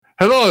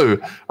Hello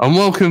and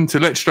welcome to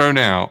Let's Drone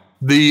Out,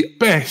 the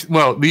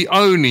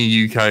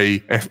only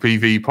UK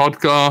FPV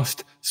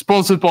podcast,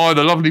 sponsored by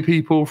the lovely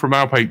people from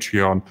our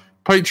Patreon,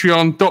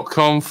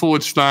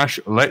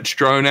 patreon.com/Let's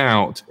Drone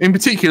Out. In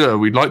particular,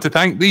 we'd like to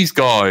thank these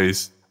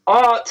guys.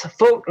 Art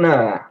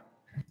Faulkner,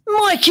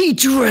 Mikey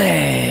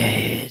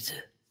Dread,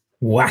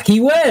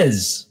 Wacky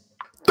Wes,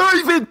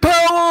 David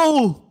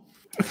Powell.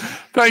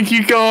 Thank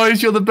you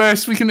guys, you're the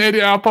best. We can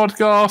edit our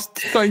podcast.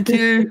 Thank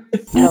you.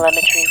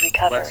 Telemetry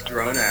recovered. Let's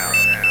Drone Out.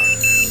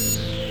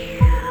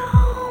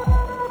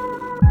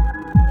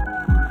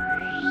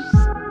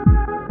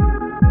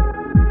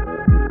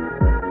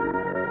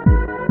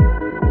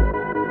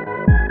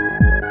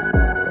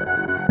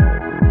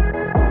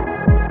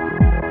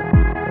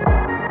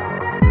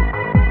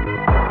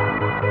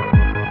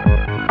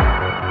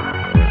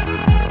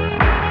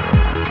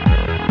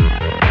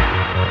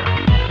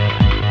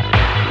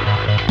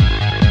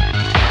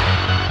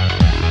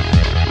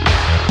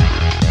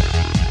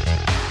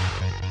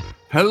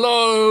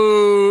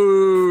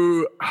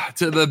 Hello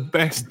to the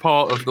best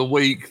part of the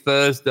week,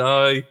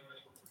 Thursday.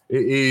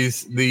 It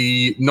is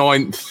the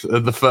 9th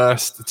of the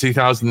 1st,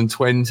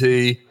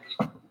 2020. It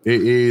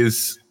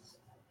is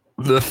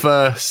the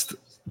first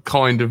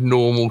kind of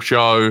normal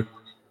show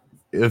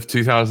of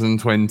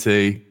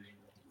 2020,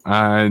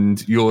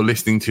 and you're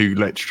listening to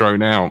Let's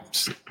Drone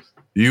Out.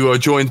 You are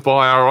joined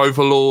by our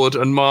overlord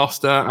and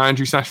master,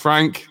 Andrew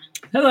Frank.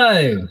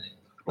 hello.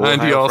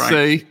 Andy RC.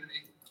 Frank.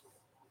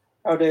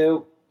 How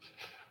do?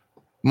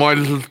 My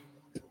little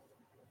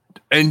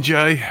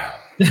NJ,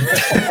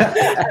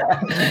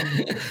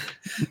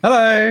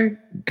 Hello.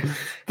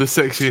 the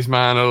sexiest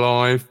man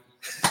alive,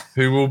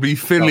 who will be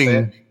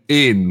filling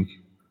in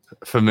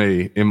for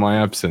me in my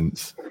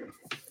absence.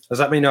 Does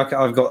that mean I've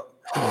got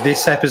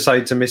this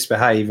episode to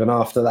misbehave, and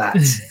after that,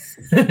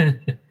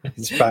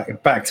 it's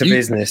back to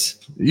business?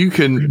 You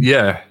can,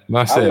 yeah,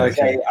 that's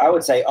it. I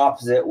would say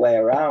opposite way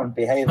around.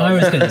 Behave. I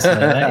was going to say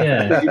that,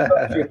 yeah. You've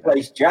got to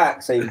replace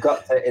Jack, so you've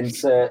got to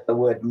insert the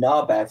word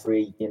knob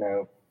every,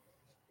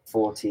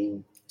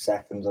 40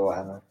 seconds or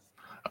whatever.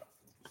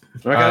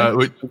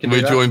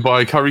 We're joined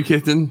by Curry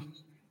Kitten.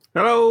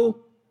 Hello.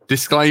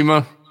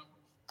 Disclaimer.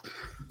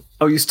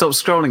 Oh, you stopped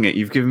scrolling it.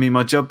 You've given me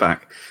my job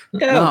back.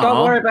 Yeah,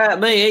 don't worry about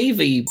me,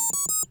 Evie.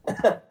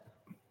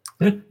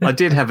 I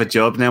did have a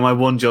job. Now my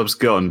one job's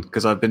gone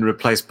because I've been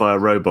replaced by a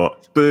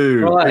robot.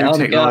 Boo. Right, Boo I'm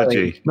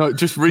technology. No,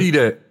 just read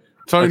it.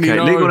 Tony, Okay,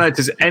 no. legal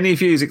notice. Any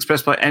views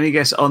expressed by any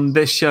guest on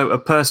this show are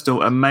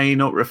personal and may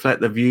not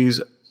reflect the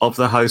views of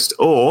the host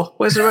or,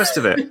 where's the rest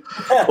of it?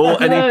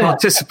 Or any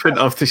participant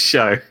of the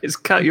show. It's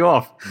cut you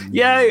off.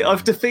 Yay,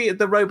 I've defeated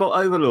the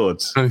robot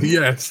overlords.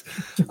 Yes.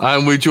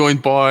 And we're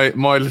joined by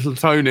my little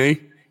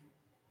Tony.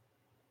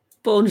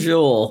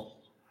 Bonjour.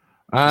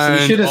 So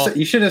And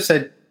you should have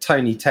said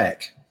Tony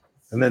Tech,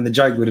 and then the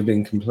joke would have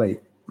been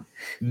complete.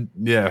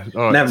 yeah,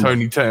 all right, Never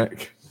Tony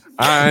Tech.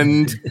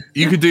 And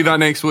you could do that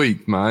next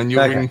week, man.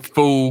 You're Okay. in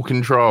full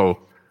control.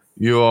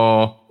 You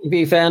are. Have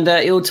you found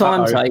out your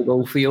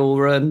timetable for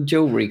your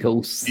jewellery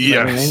course?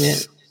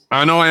 Yes.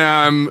 And I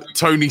am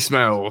Tony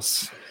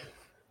Smells.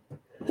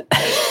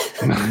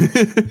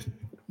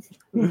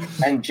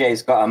 And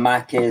Jay's got a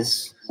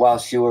Macca's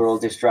whilst you were all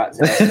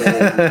distracted.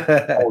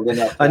 Holding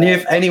up, I knew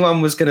if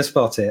anyone was going to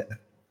spot it,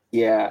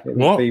 Yeah. it would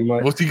What? be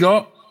my... What's he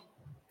got?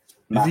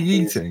 Is Macca's. he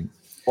eating?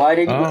 Why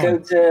didn't you go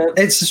to?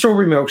 It's a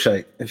strawberry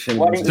milkshake. If you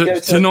Why didn't you go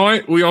to?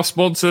 Tonight we are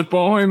sponsored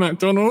by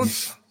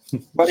McDonald's.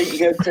 Why didn't you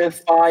go to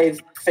Five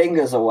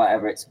Fingers or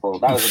whatever it's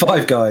called? That was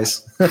Five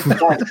guys.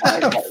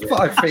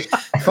 Five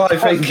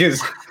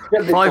Fingers.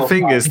 Five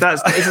fingers. Isn't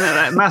it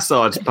that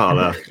massage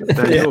parlour?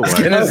 Yeah, I was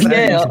gonna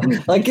say. Yeah,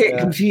 I get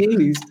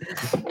confused.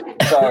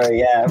 Sorry,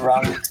 yeah,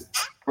 wrong.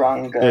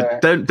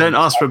 Don't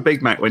ask for a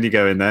Big Mac when you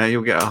go in there.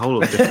 You'll get a whole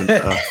lot different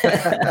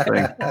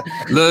thing.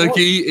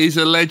 Lurgy is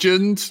a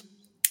legend.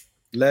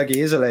 Lurgy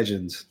is a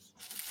legend.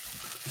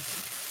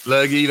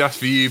 Lurgy, that's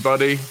for you,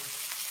 buddy.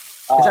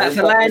 Is that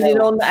for landing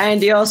on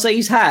Andy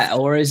RC's hat,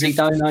 or is he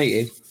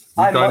donated?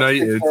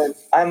 Donated.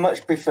 I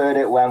much preferred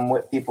it when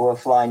people were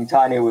flying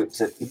tiny whoops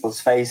at people's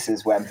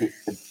faces when the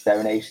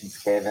donations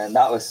came in.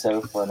 That was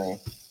so funny.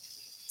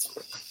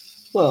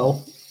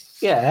 Well,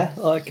 yeah,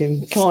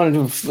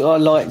 I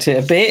liked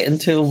it a bit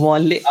until my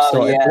lips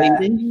started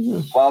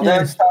bleeding. Well,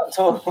 don't start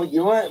talking. We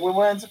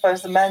weren't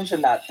supposed to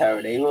mention that,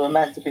 Tony. We were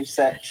meant to be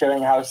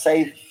showing how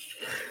safe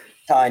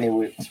tiny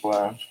whoops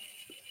were.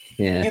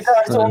 Yeah. You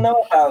guys all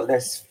know about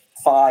this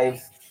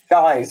Five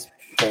Guys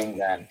thing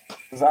then?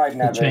 Because I'd The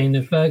never. chain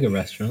of burger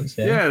restaurants,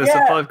 Yeah, there's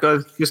the Five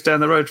Guys just down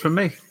the road from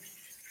me.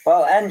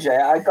 Well,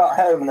 NJ, I got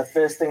home and the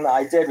first thing that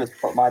I did was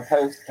put my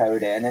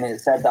postcode in, and it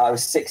said that I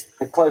was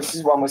the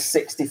closest one was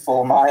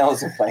 64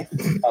 miles away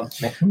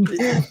from me.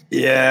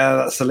 Yeah,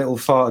 that's a little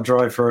far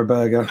drive for a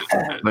burger.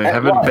 They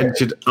haven't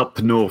ventured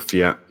up north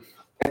yet.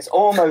 It's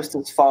almost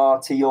as far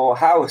to your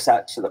house,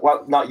 actually.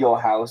 Well, not your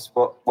house,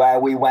 but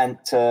where we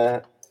went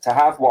to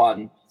have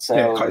one. So,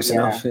 yeah, close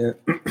enough. Yeah.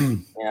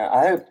 Yeah,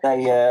 I hope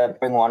they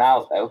bring one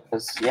out though,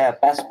 because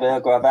best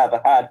burger I've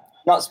ever had.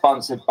 not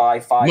sponsored by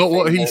Five Not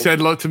what he Fingers.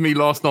 said like to me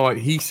last night.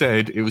 He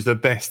said it was the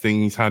best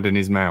thing he's had in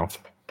his mouth.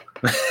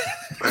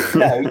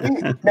 No,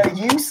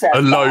 you said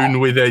Alone that.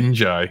 with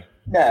NJ.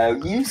 No,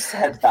 you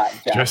said that,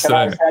 Jack. Just and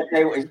I saying.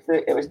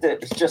 said it was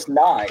just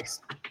nice.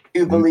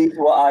 You believe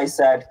what I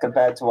said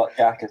compared to what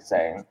Jack is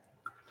saying.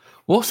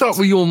 What's up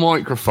with your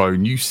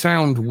microphone? You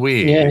sound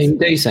weird. Yeah, you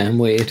do sound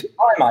weird.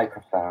 My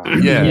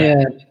microphone.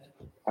 Yeah.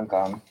 I'm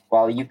gone.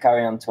 Well, you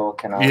carry on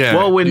talking. Yeah.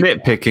 While we're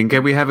nitpicking,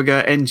 can we have a go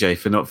at NJ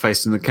for not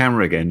facing the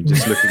camera again,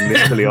 just looking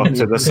literally off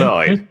to the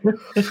side?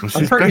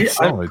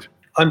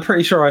 I'm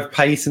pretty sure I've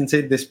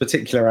patented this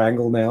particular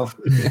angle now.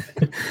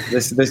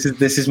 This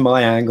is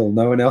my angle.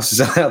 No one else is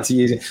allowed to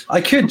use it. I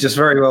could just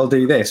very well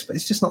do this, but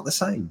it's just not the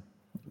same.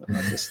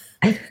 Because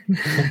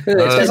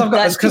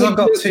I've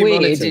got two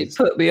weird. monitors. It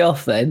put me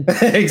off then.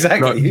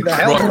 Exactly. Right, Who the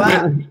hell is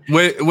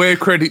that? where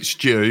credit's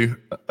due,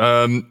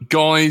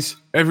 guys,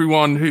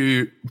 everyone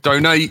who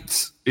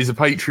donates is a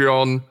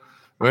Patreon,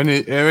 or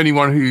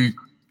anyone who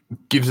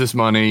gives us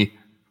money,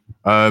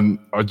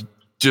 I'd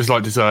just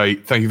like to say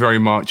thank you very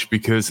much,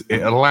 because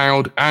it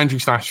allowed Andrew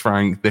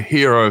 /Frank, the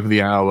hero of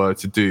the hour,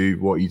 to do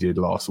what he did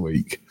last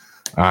week.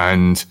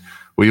 And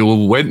we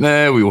all went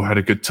there. We all had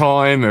a good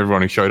time.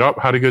 Everyone who showed up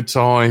had a good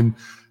time.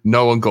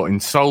 No one got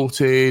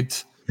insulted.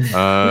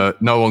 No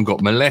one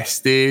got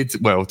molested.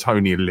 Well,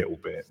 Tony a little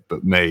bit,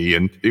 but me.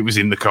 And it was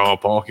in the car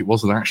park. It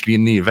wasn't actually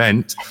in the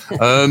event.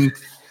 And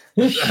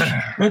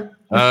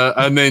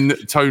then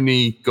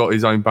Tony got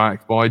his own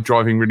back by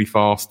driving really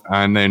fast.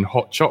 And then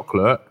hot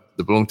chocolate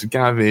that belonged to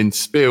Gavin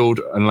spilled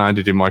and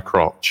landed in my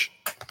crotch.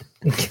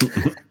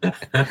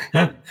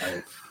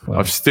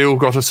 I've still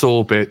got a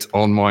sore bit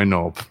on my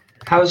knob.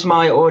 How's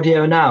my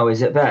audio now?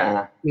 Is it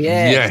better?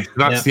 Yeah,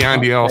 that's the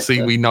Andy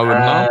RC we know and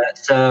love.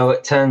 So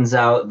it turns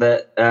out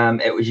that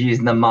it was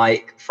using the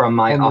mic from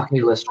my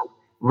Oculus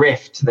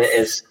Rift that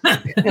is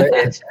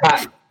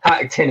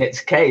packed in its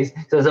case.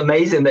 So it's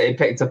amazing that it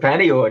picked up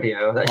any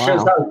audio. That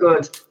shows how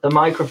good the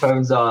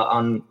microphones are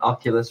on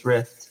Oculus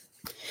Rift.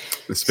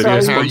 This video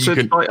is So-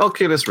 sponsored by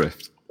Oculus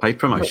Rift. Paid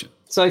promotion.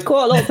 So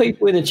quite a lot of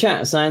people in the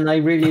chat saying they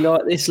really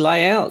like this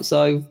layout.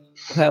 So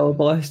powered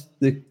by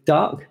the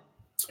duck.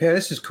 Yeah,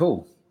 this is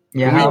cool.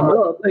 Yeah, A lot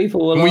of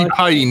people were We like,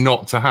 pay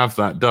not to have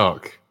that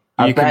duck.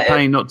 You can bet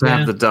pay not to yeah.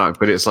 have the duck,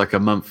 but it's like a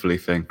monthly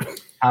thing.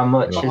 how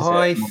much is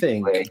I it?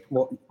 think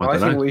what I I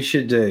don't think know. we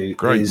should do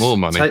Great, is more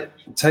money.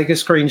 take a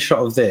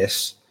screenshot of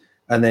this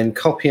and then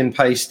copy and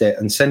paste it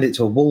and send it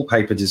to a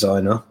wallpaper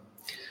designer,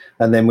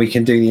 and then we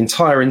can do the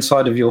entire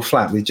inside of your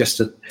flat with just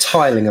a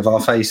tiling of our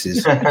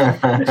faces.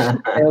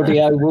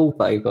 LDO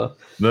wallpaper.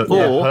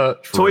 Or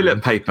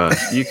toilet paper.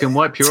 You can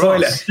wipe your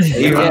Toilet. ass.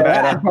 Even Yeah,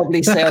 better. that'd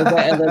probably sell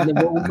better than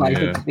the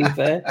wallpaper, Yeah. to be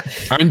fair.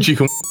 And you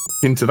can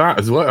into that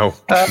as well.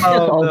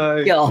 Oh,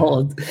 no.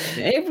 God.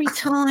 Every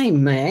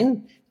time,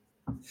 man.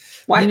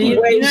 Wacky You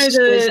know Wes the-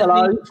 says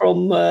hello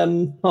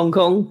from Hong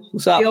Kong.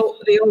 What's up?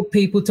 The old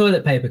people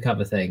toilet paper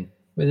cover thing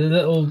with a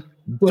little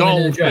woman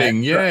in a Doll dress.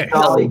 thing, yeah.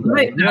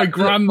 Mate, My that-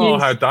 grandma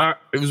use- had that.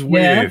 It was Yeah.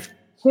 weird.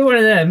 We're one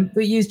of them,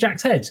 but use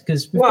Jack's head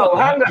because. Well,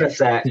 hang on a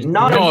sec.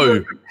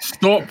 No,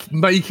 stop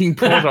making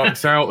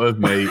products out of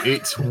me.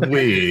 It's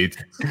weird.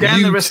 Scan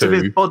You the rest of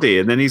his two- body,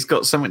 and then he's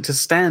got something to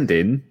stand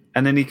in,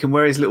 and then he can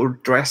wear his little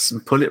dress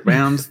and pull it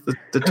round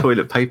the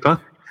toilet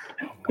paper.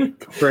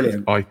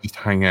 Brilliant. I just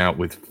hang out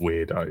with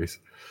weirdos.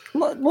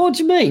 What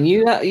do you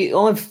mean?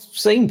 I've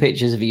seen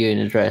pictures of you in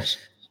a dress.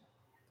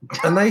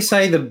 And they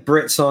say the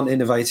Brits aren't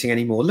innovating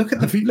anymore. Look at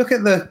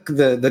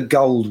the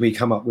gold we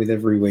come up with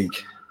every week.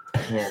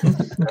 Yeah,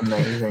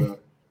 amazing.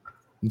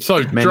 So,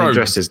 Men in drones.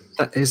 dresses.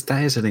 That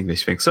is an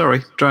English thing.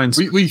 Sorry, drones.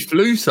 We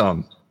flew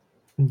some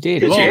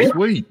Did last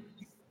week.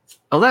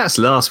 Oh, that's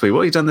last week. What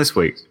have you done this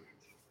week?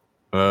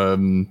 Oh,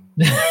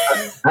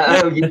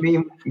 you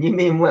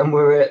mean when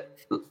we were at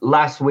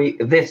last week?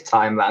 This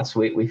time last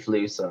week we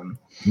flew some.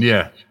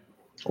 Yeah.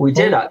 We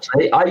did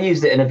actually. I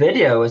used it in a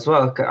video as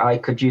well. I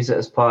could use it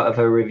as part of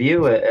a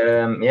review.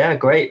 Yeah,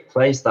 great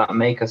place, that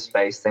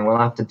makerspace thing. We'll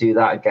have to do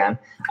that again.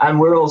 And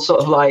we're all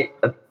sort of like,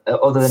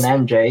 other than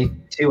NJ,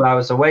 2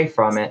 hours away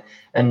from it,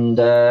 and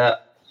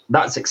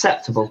that's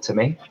acceptable to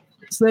me.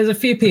 So there's a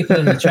few people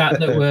in the chat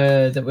that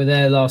were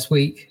there last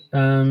week.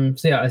 So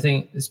yeah, I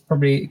think it's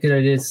probably a good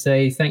idea to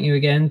say thank you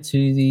again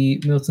to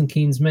the Milton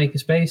Keynes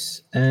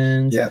Makerspace,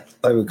 and Yeah,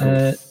 they were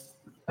cool.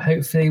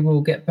 hopefully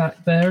we'll get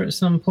back there at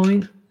some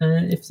point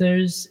if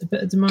there's a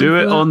bit of demand. Do for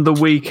it that. on the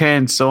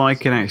weekend so I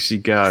can actually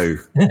go.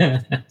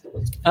 And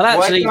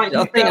actually, Why can't you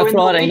I think go a in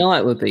Friday the week?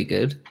 night would be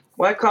good.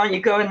 Why can't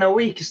you go in the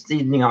week?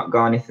 You've not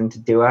got anything to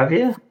do, have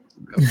you?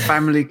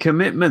 Family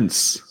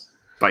commitments,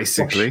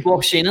 basically.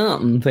 Washing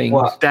up and things.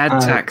 What? Dad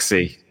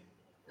taxi.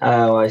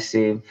 Oh, I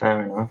see.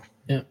 Fair enough.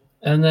 Yeah,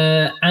 and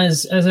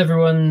as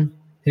everyone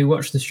who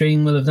watched the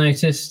stream will have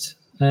noticed,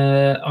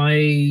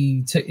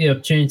 I took the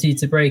opportunity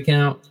to break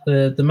out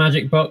the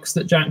magic box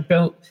that Jack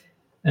built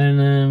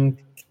and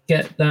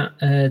get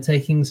that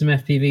taking some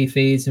FPV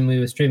feeds, and we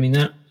were streaming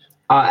that.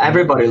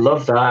 Everybody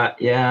loved that.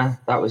 Yeah,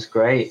 that was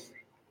great.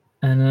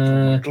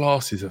 And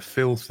Glasses are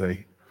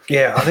filthy.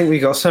 Yeah, I think we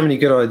got so many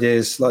good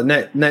ideas. Like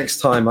next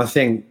time, I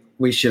think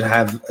we should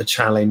have a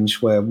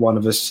challenge where one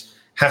of us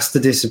has to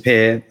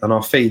disappear and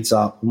our feed's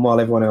up, and while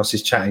everyone else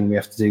is chatting, we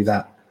have to do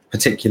that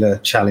particular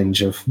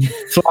challenge of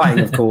flying,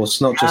 of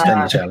course, not just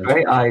any challenge.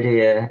 Great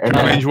idea. And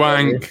Challenge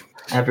wank.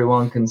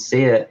 Everyone can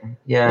see it.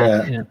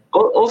 Yeah.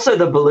 Also,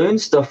 the balloon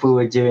stuff we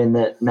were doing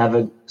that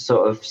never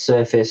sort of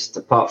surfaced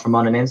apart from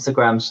on an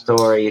Instagram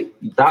story,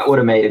 that would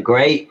have made a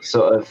great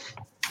sort of.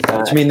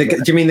 Do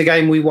you mean the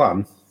game we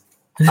won?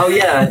 Oh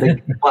yeah,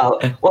 well,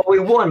 we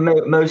won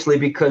mostly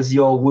because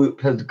your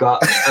Whoop had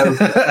got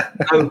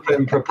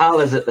open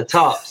propellers at the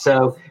top,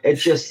 so it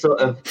just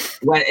sort of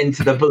went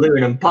into the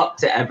balloon and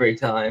popped it every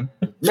time.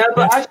 No,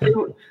 but actually,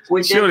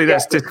 surely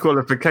that's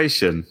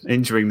disqualification,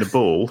 injuring the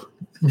ball.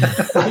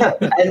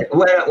 And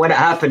when it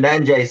happened,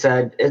 NJ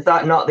said, "Is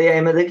that not the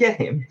aim of the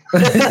game?"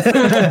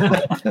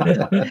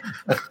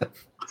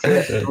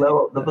 To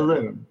blow up the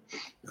balloon.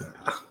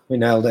 We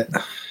nailed it.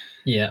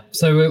 Yeah,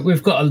 so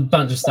we've got a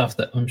bunch of stuff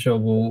that I'm sure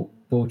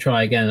we'll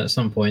try again at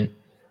some point.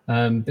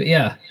 But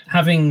yeah,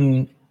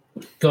 having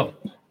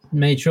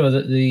made sure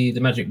that the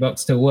Magic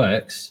Box still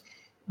works,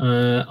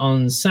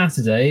 on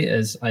Saturday,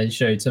 as I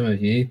showed some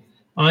of you,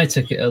 I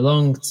took it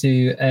along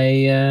to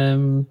a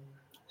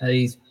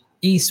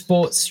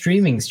esports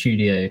streaming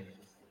studio,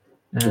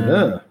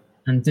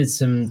 and did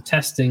some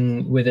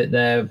testing with it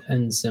there,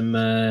 and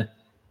some.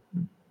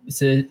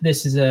 So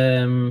this is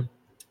an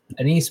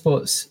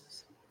esports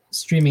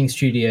streaming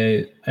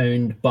studio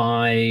owned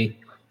by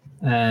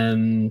I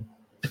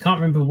can't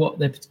remember what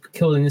they're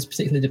calling this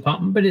particular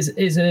department, but is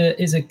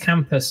a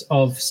campus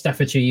of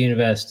Staffordshire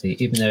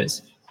University, even though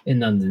it's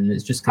in London.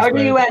 It's just how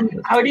do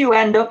you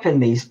end up in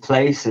these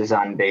places,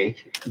 Andy?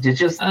 Did you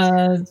just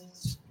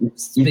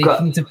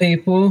speaking to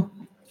people?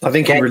 I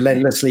think he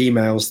relentlessly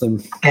emails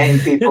them, getting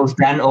people's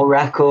dental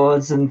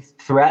records and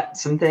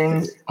threats and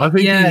things. I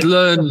think he's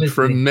learned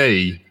from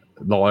me,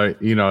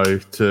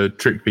 to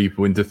trick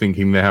people into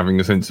thinking they're having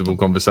a sensible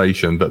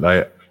conversation, but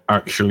they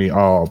actually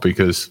are,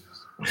 because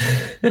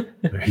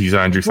he's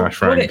Andrew / Frank.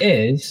 What it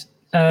is,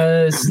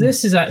 so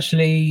this is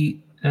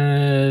actually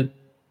a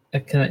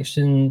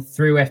connection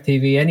through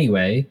FPV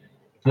anyway.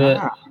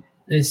 But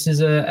this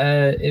is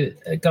a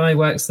guy who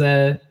works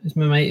there. It's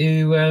my mate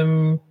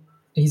who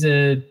he's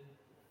a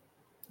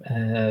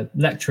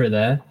lecturer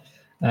there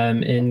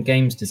in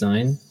games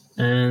design.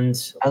 And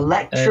a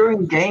lecturer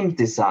in game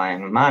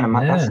design, man,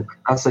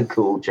 that's a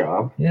cool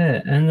job.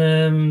 Yeah,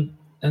 and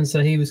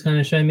so he was kind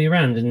of showing me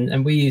around,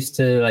 and we used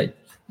to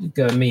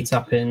go and meet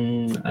up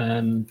in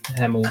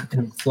Hemel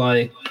and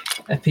fly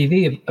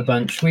FPV a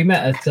bunch. We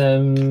met at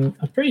I'm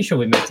pretty sure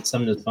we met at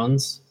Sumner's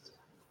Funds,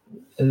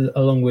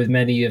 along with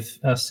many of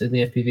us in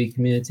the FPV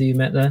community who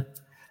met there.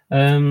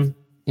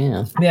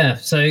 Yeah.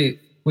 So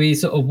we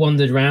sort of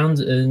wandered around,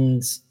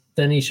 and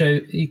then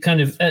he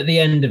kind of at the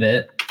end of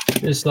it.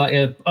 Just like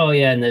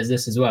and there's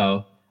this as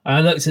well. I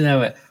looked and I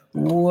went,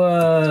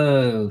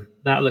 whoa,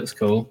 that looks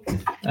cool.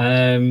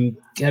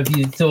 Have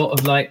you thought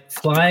of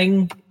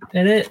flying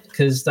in it?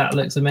 Because that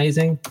looks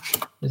amazing.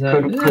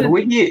 Could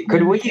we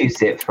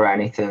use it for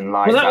anything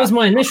like that? Well, that was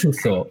my initial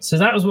thought. So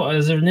that was what I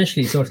was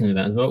initially talking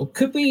about. Well,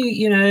 could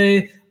we,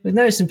 we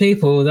know some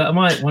people that I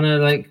might want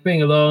to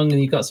bring along,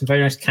 and you've got some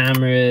very nice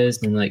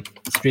cameras and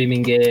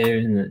streaming gear,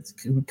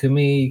 and can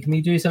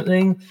we do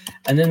something?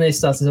 And then they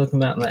started talking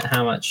about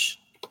how much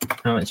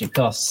it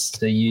costs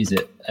to use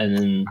it, and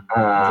then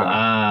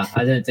I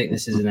don't think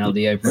this is an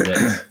LDO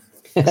project.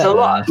 It's a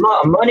lot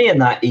of money in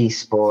that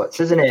esports,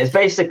 isn't it? It's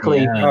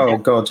basically oh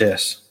god,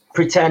 yes,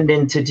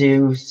 pretending to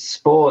do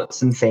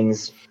sports and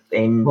things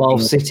while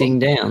sitting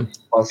down.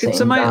 It's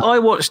amazing. I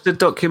watched a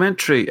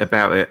documentary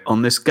about it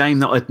on this game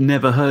that I'd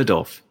never heard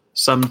of,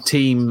 some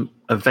team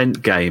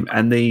event game,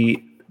 and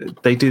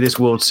they do this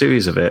World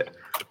Series of it,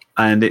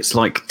 and it's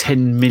 $10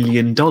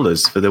 million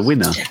for the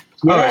winner.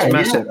 Yeah, it's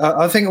massive. Yeah.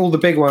 I think all the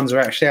big ones are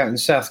actually out in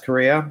South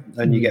Korea,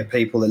 and you get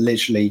people that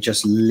literally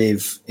just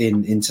live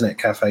in internet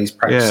cafes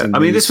practicing. Yeah, I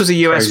mean, this was a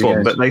US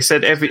one, but they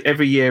said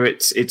every year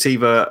it's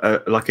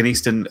either an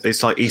Eastern,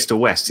 it's like East or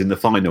West in the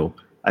final,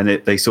 and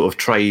they sort of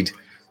trade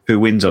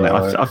who wins on it.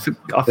 I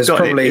forgot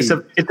it. It's a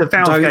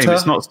Valve Dota game.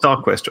 It's not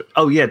StarQuest.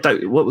 Oh yeah,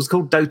 what was it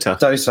called? Dota.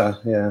 Dota,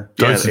 yeah.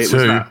 Dota 2. It was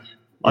that.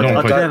 I've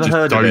never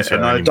heard of it.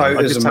 And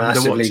Dota's a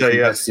massively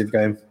competitive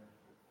game.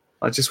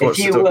 I just watched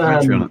the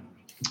documentary on it.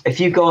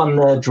 If you go on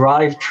the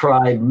Drive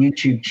Tribe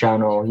YouTube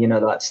channel,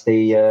 that's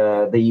the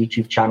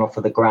YouTube channel for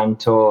the Grand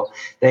Tour.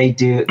 They've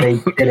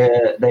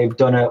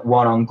done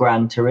one on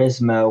Gran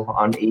Turismo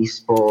on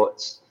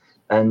esports,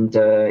 and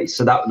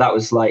so that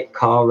was like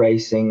car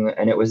racing,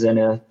 and it was in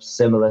a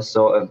similar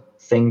sort of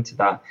thing to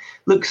that.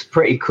 Looks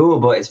pretty cool,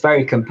 but it's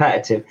very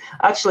competitive.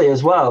 Actually,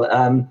 as well,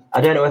 I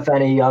don't know if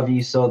any of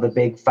you saw the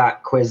Big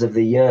Fat Quiz of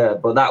the Year,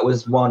 but that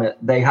was one.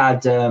 They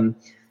had a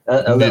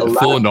little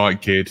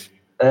Fortnite kid.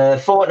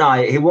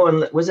 Fortnite, he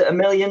won, was it $1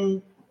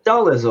 million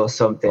or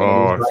something?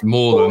 Oh, it's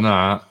more than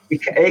that. He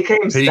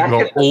came second. He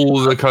got all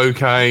the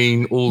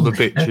cocaine, all the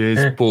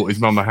bitches, bought his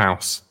mum a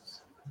house.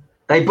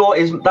 They bought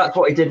his, that's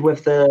what he did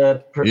with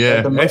the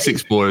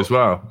Essex boy as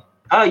well.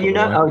 Oh, you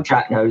know? Oh,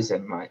 Jack knows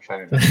him, right?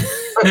 Fair enough.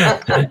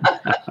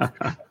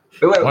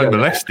 I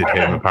molested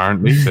him,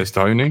 apparently, says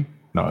Tony.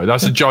 No,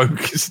 that's a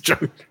joke. It's a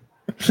joke.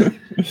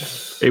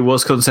 It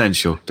was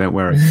consensual. Don't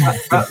worry.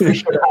 We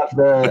should have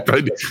the.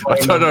 I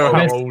don't know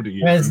how old he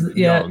is.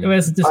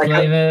 Where's the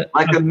disclaimer?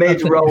 Like a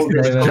mid-roll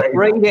disclaimer.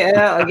 Bring it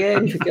out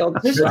again, for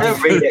God's sake.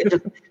 Don't read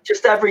it.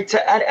 Just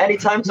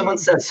anytime someone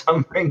says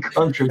something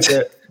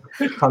controversial.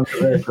 If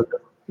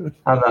it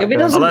I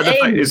doesn't like the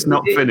fact end, it's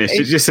not finished.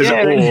 It just says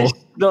yeah, or.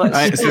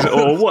 like, It says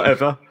or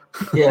whatever.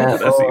 Yeah.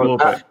 That's the or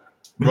bit.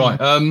 Right.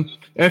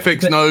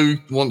 FX No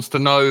wants to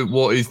know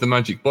what is the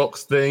magic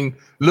box thing.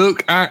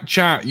 Look at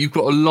chat. You've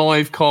got a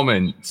live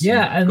comment.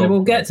 Yeah, and then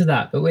we'll get to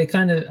that, but we're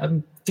kind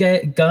of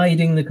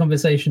guiding the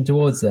conversation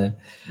towards there.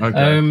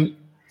 Okay.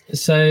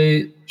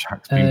 So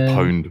Chat's been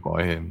pwned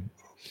by him.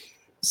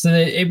 So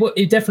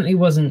it definitely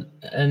wasn't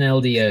an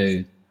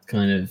LDO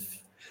kind of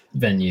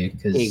venue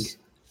because,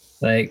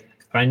 like,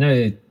 I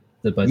know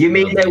the budget. You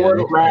mean they LDO,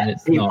 wouldn't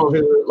let people not.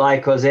 who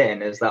like us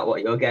in? Is that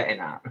what you're getting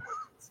at?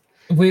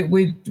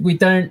 We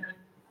don't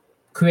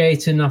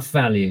create enough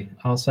value.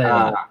 I'll say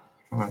that.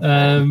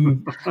 at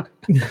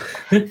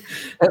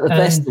the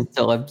best of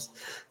times.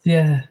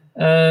 Yeah.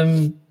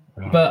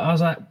 But I was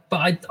like,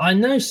 I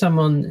know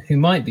someone who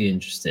might be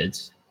interested,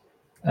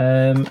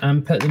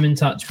 and put them in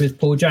touch with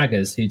Paul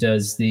Jaggers, who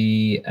does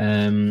a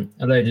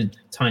load of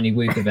Tiny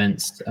Whoop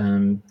events,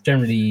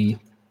 generally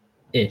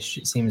ish.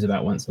 It seems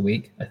about once a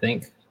week, I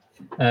think,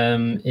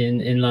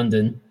 in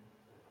London.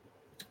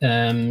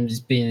 He's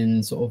been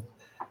in sort of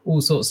all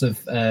sorts of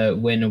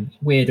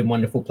weird and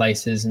wonderful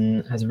places,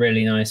 and has a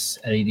really nice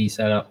LED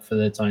setup for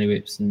the Tiny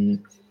Whoops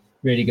and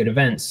really good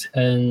events.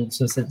 And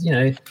so I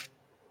said,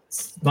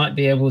 might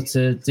be able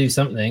to do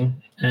something.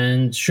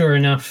 And sure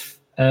enough,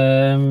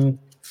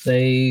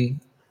 they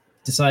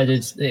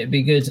decided it'd be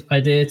a good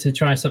idea to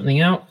try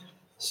something out.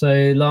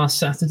 So last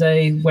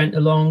Saturday went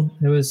along.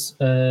 There was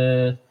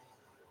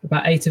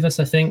about 8 of us,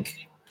 I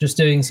think, just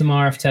doing some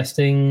RF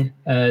testing,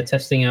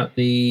 testing out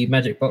the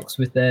Magic Box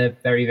with their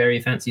very,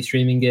 very fancy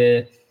streaming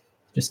gear,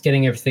 just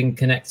getting everything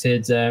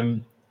connected.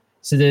 So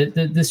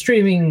the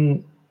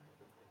streaming,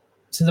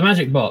 so the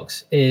Magic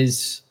Box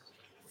is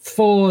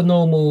 4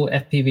 normal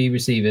FPV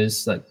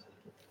receivers, like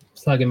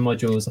plug-in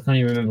modules. I can't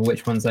even remember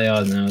which ones they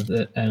are now.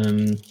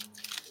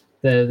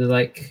 They're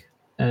like,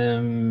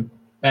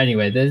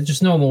 anyway, they're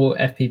just normal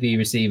FPV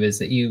receivers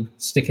that you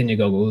stick in your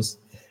goggles.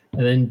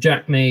 And then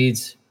Jack made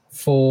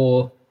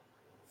 4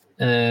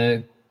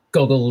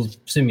 goggle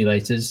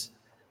simulators,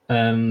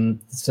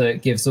 so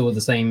it gives all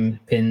the same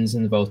pins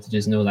and the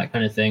voltages and all that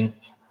kind of thing,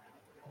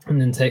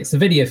 and then takes the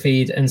video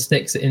feed and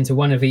sticks it into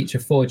one of each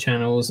of 4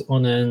 channels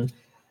on an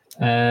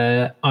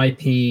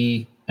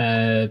IP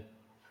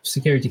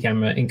security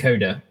camera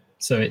encoder.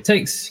 So it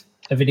takes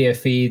a video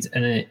feed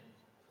and it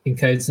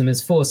encodes them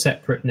as 4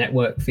 separate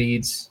network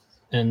feeds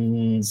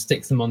and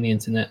sticks them on the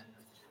internet,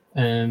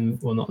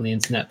 well, not on the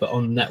internet, but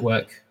on the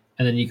network.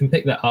 And then you can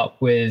pick that up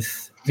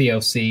with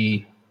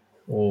VLC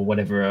or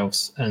whatever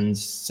else, and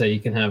so you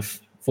can have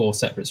 4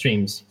 separate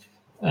streams.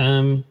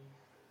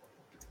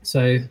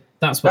 So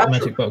that's what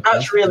Magic Box is.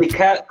 That's really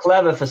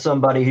clever for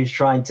somebody who's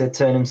trying to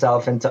turn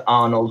himself into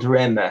Arnold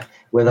Rimmer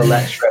with a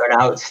Let's Throw It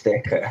Out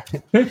sticker.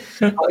 What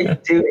are you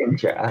doing,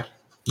 Jack?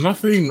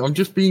 Nothing. I'm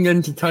just being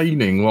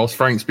entertaining whilst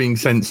Frank's being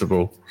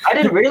sensible. I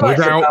didn't realize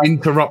without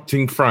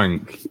interrupting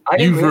Frank.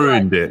 You've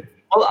ruined it.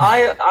 Well,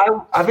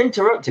 I've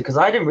interrupted because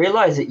I didn't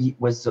realize it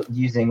was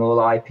using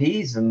all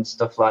IPs and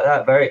stuff like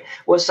that. Very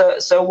well.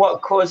 So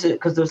what caused it?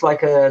 Because there's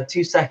like a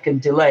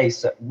 2-second delay.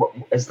 So what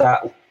is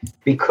that?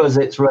 Because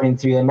it's running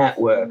through your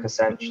network,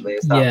 essentially.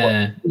 Is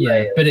that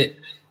yeah. But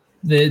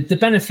the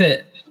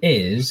benefit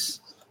is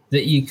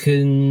that you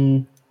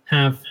can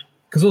have,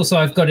 because also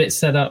I've got it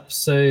set up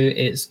so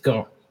it's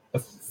got a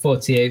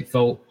 48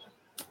 volt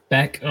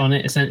BEC on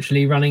it,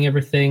 essentially running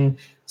everything.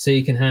 So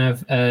you can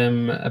have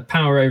a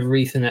power over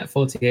Ethernet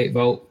 48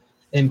 volt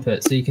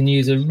input. So you can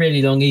use a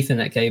really long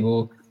Ethernet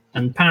cable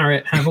and power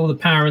it, have all the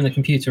power in the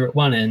computer at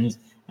one end,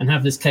 and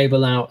have this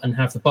cable out and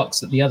have the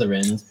box at the other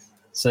end.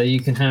 So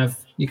you can have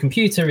your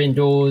computer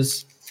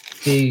indoors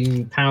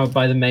being powered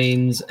by the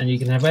mains, and you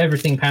can have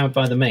everything powered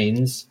by the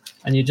mains,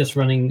 and you're just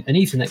running an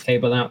Ethernet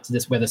cable out to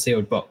this weather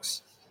sealed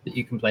box that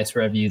you can place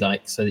wherever you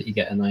like, so that you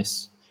get a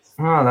nice.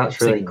 Oh, that's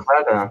really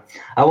clever.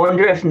 I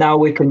wonder if now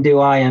we can do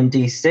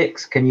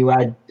IMD6. Can you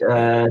add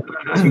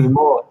 2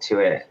 more to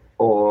it,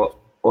 or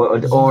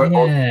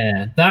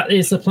that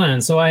is the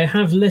plan. So I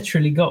have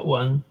literally got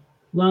one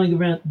lying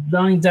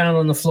down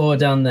on the floor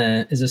down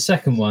there. Is a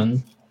second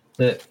one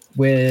that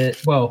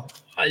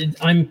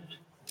I'm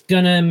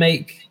gonna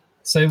make.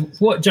 So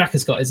what Jack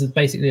has got is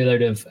basically a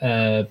load of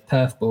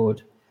perf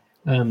board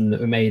that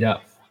we made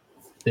up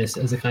this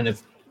as a kind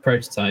of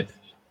prototype.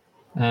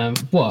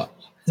 What?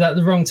 Is that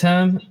the wrong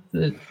term?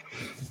 Is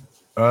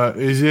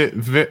it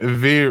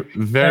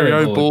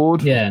Vario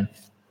board? Yeah.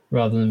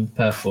 rather than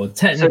perforated.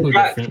 So Technical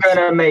Jack's difference.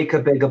 gonna make a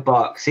bigger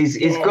box. He's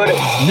good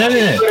at No.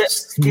 he's good at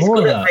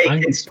Smaller.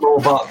 making small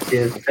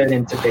boxes turn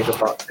into bigger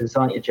boxes,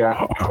 aren't you, Jack?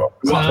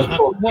 What I'm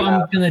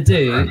going to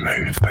do,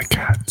 Remove the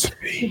cat to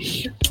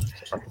me.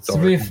 so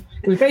we've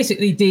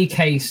basically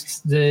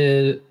decased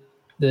the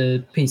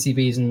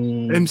PCBs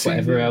and MCB.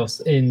 whatever else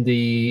in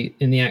the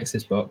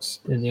access box,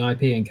 in the IP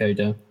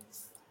encoder.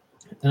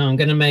 And I'm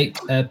going to make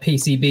a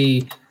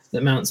PCB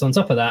that mounts on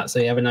top of that, so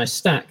you have a nice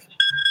stack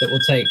that will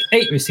take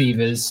 8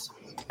 receivers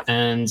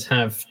and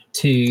have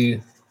 2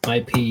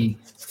 IP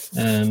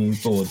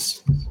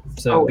boards.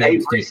 So Oh,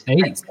 8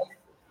 8.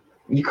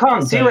 You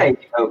can't do So- 8,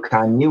 though,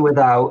 can you,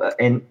 without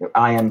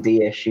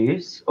IMD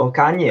issues, or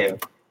can you?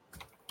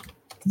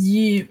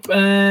 You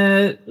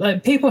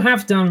like people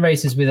have done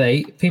races with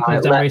 8. People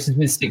have done races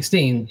with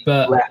 16,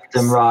 but Left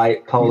and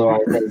right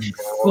polarization. and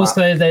all that.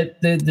 also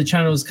the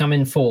channels come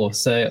in 4,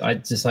 so I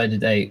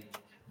decided 8.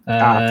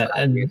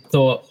 And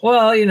thought,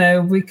 well,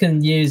 we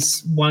can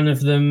use one of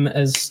them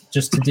as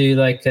just to do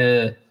like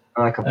a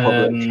public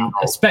channel.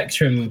 a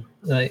spectrum.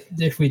 Like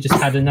if we just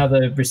had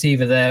another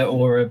receiver there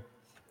or a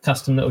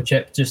custom little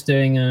chip, just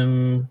doing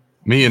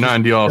Me and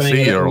Andy Doing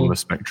RC a are on little the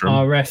spectrum.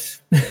 RF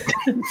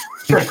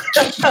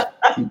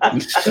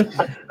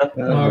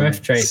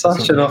RF trace. or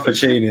Such an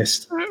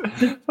opportunist.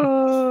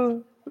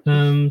 something.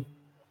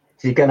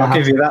 So you're gonna I'll have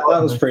give you that.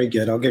 That was pretty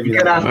good. I'll give you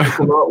You're gonna that. have to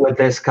come up with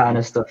this kind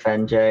of stuff,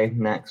 NJ,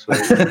 next week.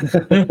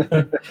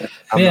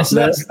 Yeah, so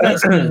that's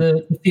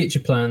the future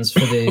plans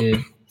for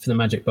the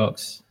Magic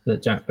Box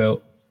that Jack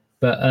built.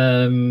 But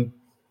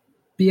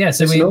yeah,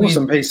 so It's we an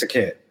awesome piece of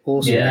kit.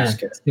 Awesome yeah, piece of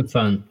kit. it's good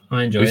fun.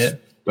 I enjoy It's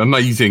it.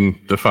 amazing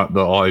the fact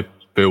that I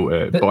built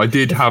it, but I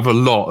did have a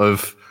lot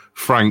of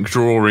Frank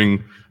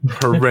drawing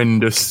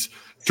horrendous,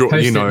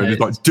 Post-it just notes.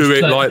 like do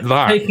it like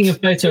that. Taking a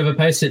photo of a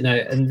post-it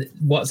note and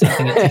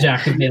WhatsApping it to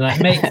Jack and being like,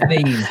 "Make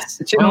these."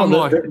 Do you know Oh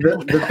what?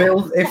 The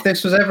build, if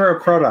this was ever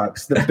a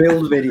product, the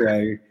build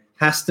video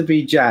has to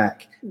be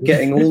Jack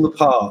getting all the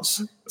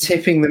parts,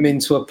 tipping them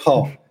into a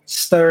pot,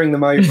 stirring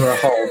them over a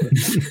hob,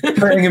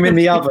 putting them in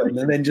the oven,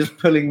 and then just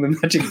pulling the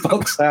Magic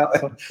Box out.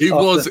 It after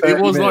was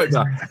 30 like minutes.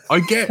 that.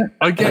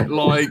 I get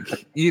like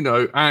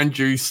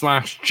Andrew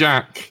 /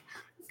 Jack,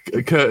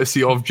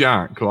 courtesy of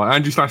Jack, like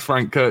Andrew /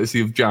 Frank, courtesy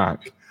of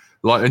Jack,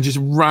 like, and just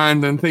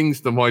random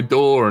things to my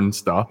door and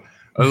stuff.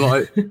 And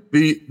like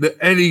the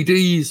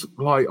LEDs,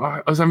 like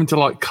I was having to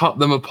like cut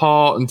them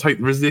apart and take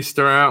the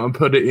resistor out and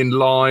put it in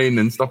line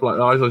and stuff like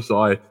that. I was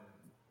like,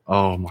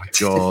 oh my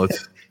god.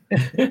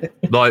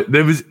 Like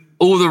there was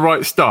all the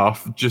right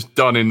stuff just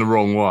done in the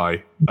wrong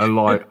way. And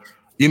like,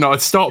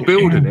 I'd start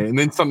building it and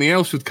then something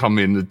else would come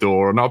in the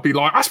door and I'd be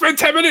like, I spent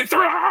 10 minutes. So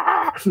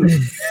I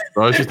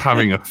was just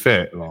having a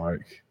fit. Like,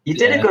 You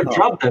did a good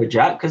job though,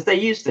 Jack, because they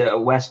used it at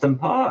Western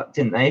Park,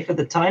 didn't they, for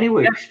the Tiny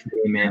Whoop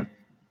stream? Yeah.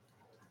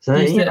 So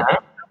Used you it. know,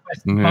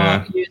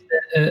 yeah. Used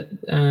it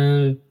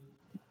at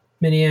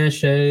Mini Air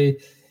Show.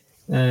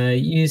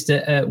 Used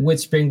it at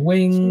Woodspring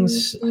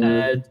Wings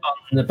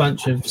on a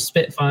bunch of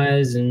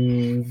Spitfires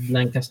and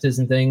Lancasters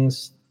and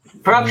things.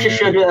 perhaps you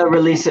should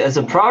release it as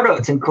a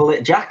product and call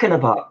it Jack in a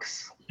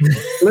Box.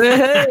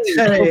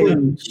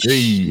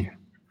 Gee.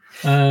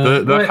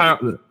 Right.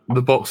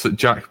 The box that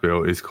Jack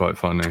built is quite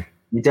funny.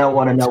 You don't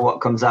want to know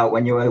what comes out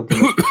when you open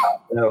it.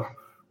 No.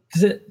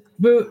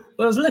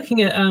 I was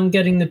looking at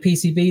getting the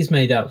PCBs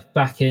made up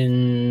back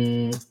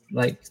in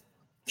like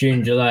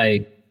June,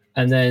 July,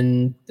 and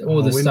then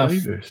all the when stuff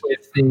is this?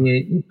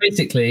 with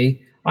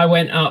basically I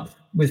went up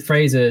with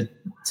Fraser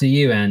to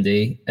you,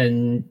 Andy,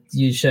 and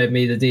you showed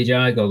me the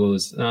DJI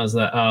goggles, and I was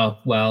like, oh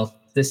well,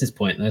 this is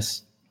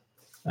pointless.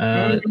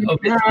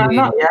 Obviously,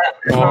 Not yet.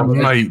 Oh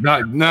mate,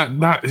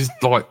 that is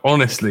like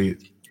honestly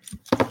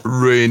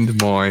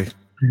ruined my.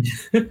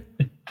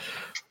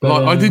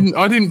 but, I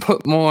didn't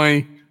put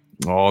my.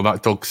 Oh,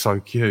 that dog's so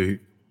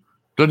cute.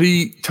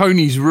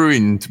 Tony's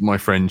ruined my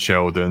friend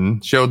Sheldon.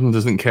 Sheldon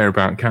doesn't care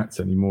about cats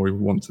anymore. He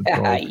wants a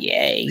dog.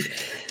 Yay.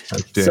 Oh,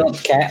 dear. Sub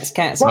cats.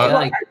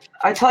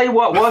 I tell you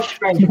what was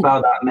strange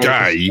about that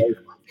Gay.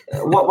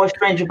 makerspace. What was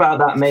strange about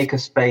that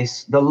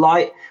makerspace?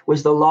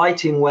 The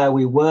lighting where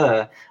we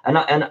were,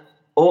 and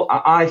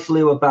I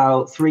flew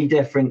about 3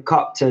 different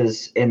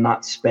copters in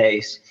that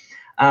space,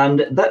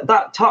 and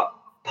that top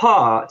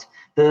part,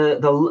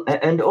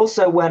 and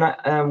also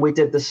when we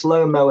did the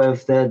slow mo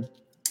of the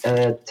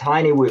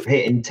Tiny Whoop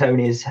hitting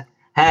Tony's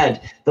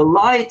head, the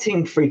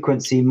lighting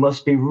frequency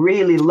must be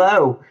really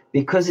low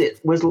because it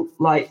was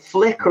like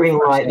flickering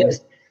like this.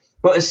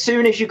 But as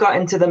soon as you got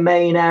into the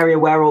main area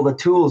where all the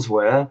tools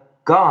were,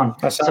 gone.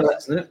 That's So-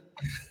 us, isn't it?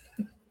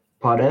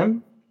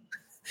 Pardon?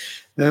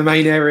 The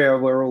main area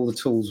where all the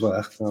tools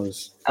were.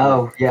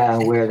 Oh yeah,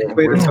 we're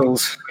the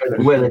tools.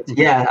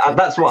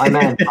 that's what I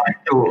meant by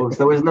tools.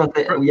 There was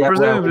nothing. Yeah,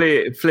 Presumably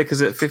it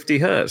flickers at 50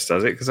 hertz,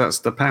 does it? Because that's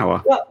the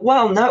power.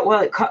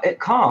 it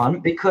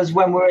can't, because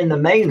when we're in the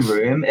main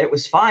room, it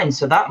was fine.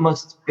 So that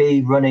must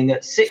be running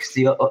at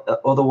 60.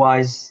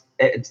 Otherwise,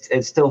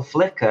 it'd still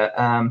flicker.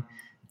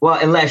 Well,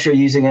 unless you're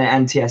using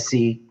an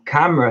NTSC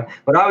camera.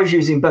 But I was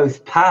using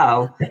both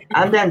PAL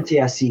and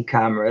NTSC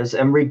cameras,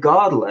 and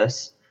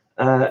regardless,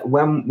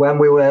 when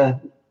we were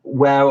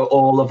where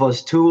all of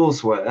us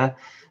tools were,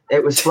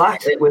 it was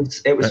flat. It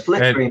was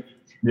flickering.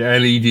 The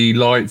LED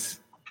lights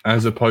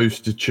as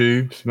opposed to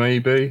tubes,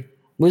 maybe.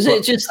 Was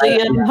it just the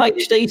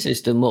HD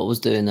system what was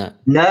doing that?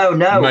 No.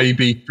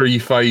 Maybe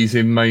 3-phase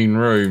in main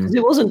room.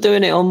 It wasn't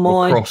doing it on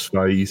my cross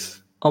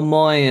phase. On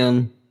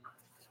my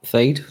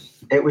feed.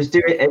 It was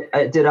doing it.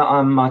 It did it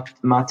on my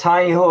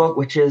Tiny Hawk,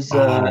 which is.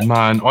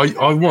 Man,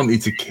 I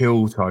wanted to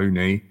kill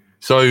Tony.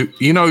 So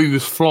he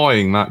was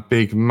flying that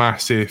big,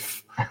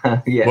 massive.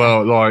 Yeah.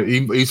 Well, like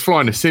he's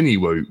flying a Cine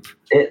Whoop,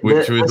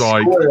 which was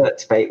like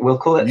squirt, we'll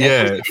call it.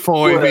 Yeah,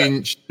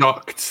 5-inch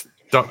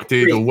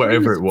ducted or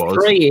whatever it was.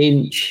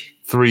 3-inch.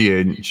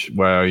 3-inch.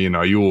 Well,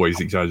 you always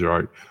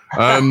exaggerate.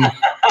 But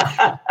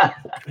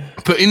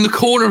in the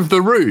corner of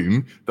the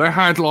room, they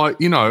had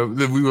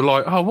we were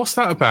like, oh, what's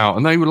that about?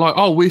 And they were like,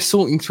 oh, we're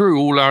sorting through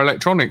all our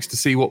electronics to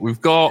see what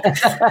we've got.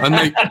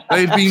 And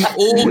they'd been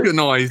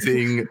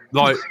organising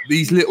like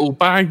these little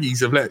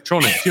baggies of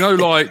electronics. You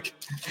look like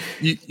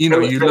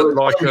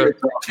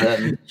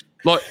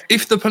like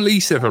if the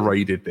police ever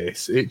raided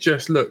this, it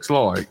just looks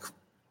like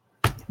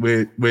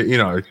we're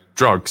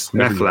drugs.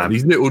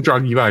 These little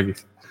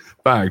druggy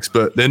bags,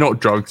 but they're not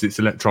drugs, it's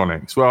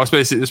electronics. Well, I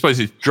suppose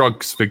it's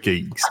drugs for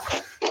geeks.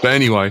 But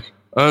anyway,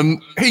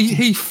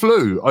 he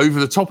flew over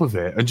the top of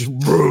it and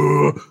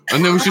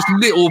and there was just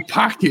little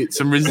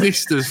packets and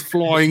resistors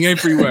flying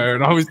everywhere,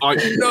 and I was like,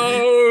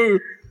 no,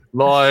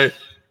 like,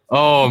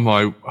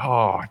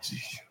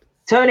 geez.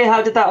 Tony,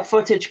 how did that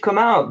footage come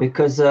out?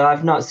 Because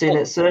I've not seen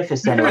it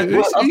surface anywhere.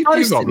 You've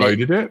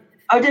uploaded it.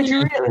 Oh, did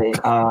you really?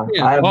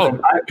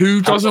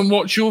 Who doesn't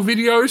watch your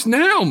videos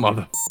now,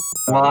 mother?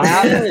 Well, I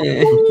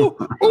haven't.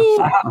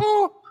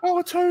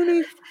 Oh,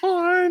 Tony.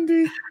 Oh,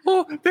 Andy.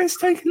 Oh, let's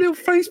take little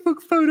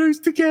Facebook photos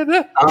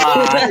together.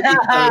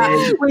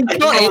 We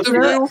got the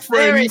real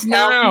friends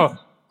now.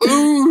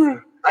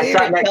 Ooh. I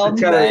sat next to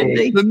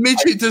Tony. The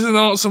midget doesn't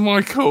answer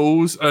my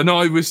calls, and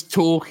I was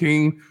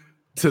talking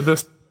to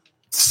the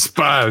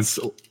spaz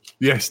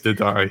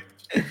yesterday.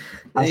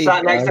 I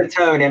sat next to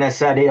Tony and I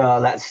said,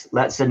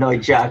 let's annoy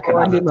Jack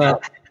and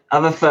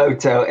have a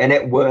photo, and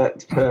it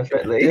worked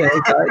perfectly. Yeah,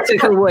 it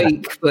took a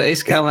week, but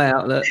it's come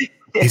out. Look.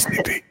 Is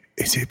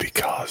it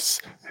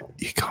because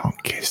you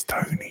can't kiss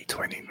Tony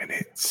 20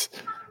 minutes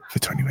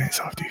after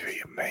you eat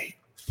your meat?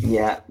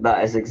 Yeah,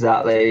 that is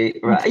exactly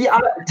right. Yeah,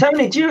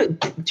 Tony, do you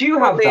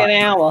have that?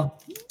 An hour.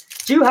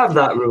 Do you have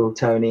that rule,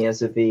 Tony,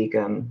 as a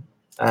vegan?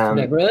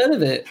 Never heard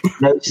of it.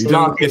 No, you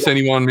don't kiss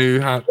anyone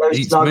who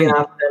eats meat.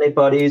 After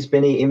anybody who's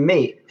been eating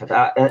meat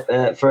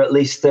for at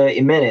least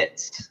 30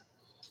 minutes.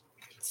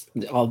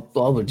 I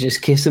would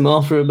just kiss them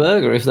after a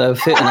burger if they were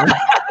fit enough.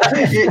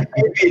 You'd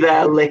be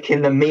there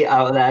licking the meat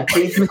out of their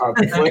teeth.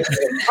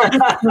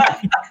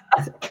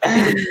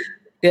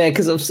 Yeah,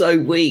 because I'm so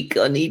weak.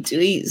 I need to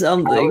eat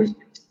something.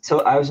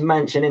 I was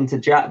mentioning to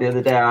Jack the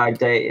other day I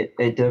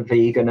dated a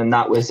vegan, and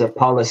that was a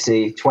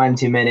policy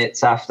 20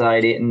 minutes after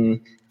I'd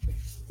eaten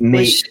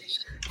meat.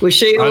 Was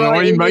she all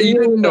right? And I made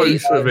a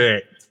note of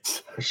it.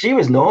 She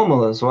was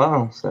normal as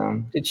well.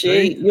 So did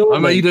she? I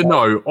made a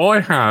note. I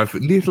have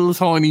little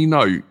tiny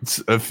notes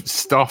of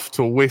stuff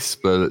to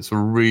whisper that's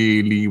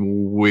really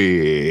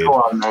weird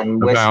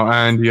about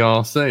Andy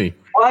RC.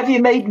 Why have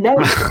you made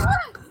notes?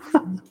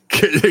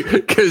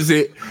 Because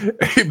it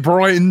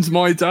brightens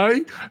my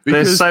day.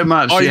 There's so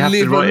much you have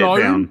to write it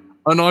down.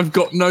 And I've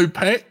got no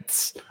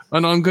pets,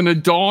 and I'm going to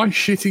die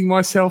shitting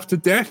myself to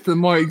death,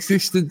 and my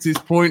existence is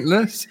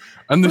pointless,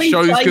 and the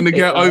show's going to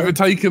get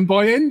overtaken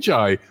by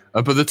NJ.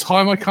 And by the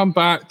time I come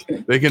back,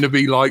 they're going to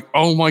be like,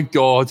 oh my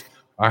God,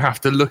 I have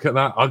to look at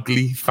that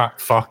ugly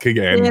fat fuck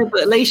again. Yeah,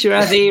 but at least you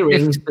have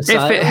earrings. If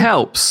it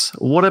helps,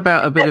 what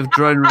about a bit of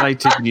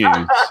drone-related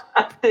news?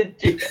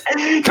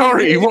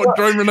 Corey, what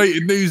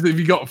drone-related news have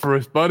you got for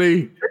us,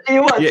 buddy? You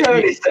know what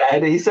Tony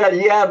said? He said,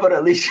 yeah, but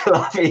at least you'll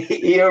have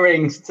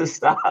earrings to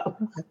start.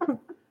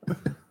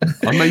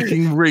 I'm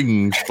making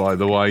rings, by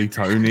the way,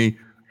 Tony.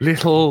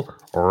 Little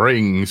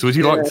rings. Would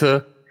you like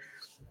to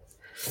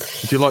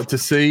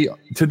see?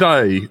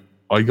 Today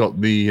I got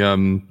the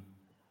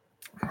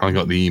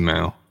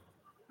email.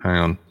 Hang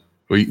on.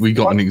 We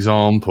got an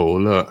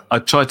example. Look. I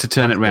tried to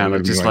turn it around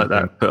and just like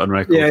that, put on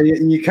record. Yeah,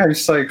 you came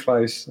so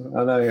close.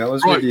 I know. I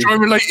was with you.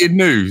 Drone-related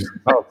news.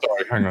 Oh,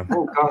 sorry. Hang on.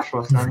 Oh gosh,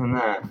 what's happening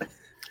there?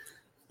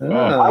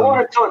 I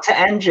want to talk to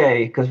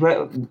NJ because we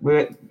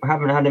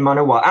haven't had him on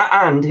a while,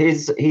 and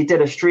he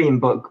did a stream,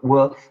 but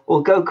we'll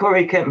go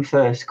Corey Kitten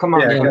first. Come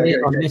on,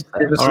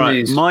 all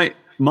right.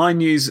 My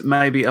news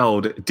may be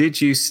old. Did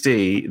you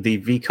see the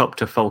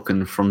V-Copter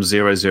Falcon from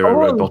 00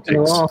 Robotics? I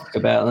was going to ask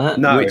about that.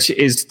 No. Which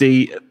is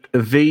the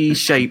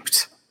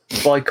V-shaped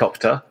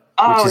bicopter,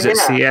 which is at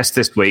CS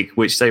this week,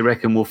 which they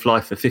reckon will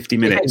fly for 50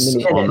 minutes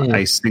on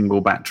a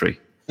single battery.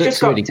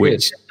 Just got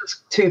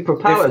two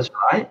propellers,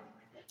 right?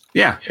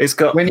 Yeah, it's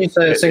got. When you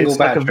say a single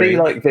battery,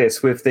 like a V like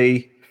this with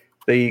the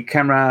the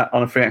camera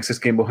on a 3-axis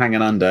gimbal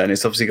hanging under, and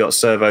it's obviously got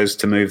servos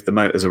to move the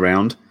motors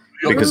around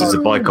because it's a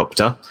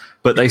bicopter.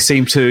 But they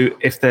seem to,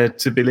 if they're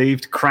to be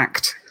believed,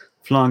 cracked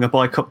flying a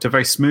bicopter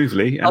very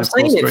smoothly and I've of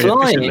course seen it very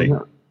efficiently.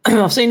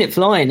 flying. I've seen it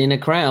flying in a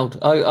crowd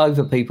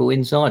over people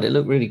inside. It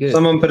looked really good.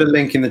 Someone put a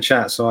link in the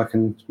chat so I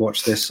can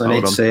watch this. I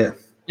need to see it.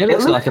 It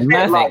looks like a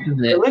Mavic,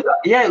 doesn't it?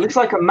 It looks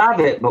like a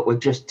Mavic, but with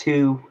just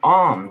 2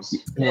 arms.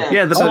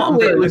 Yeah, the I bottom thought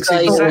bit it was looks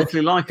a-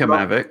 exactly like a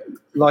Mavic.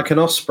 Like an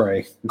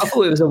Osprey. I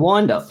thought it was a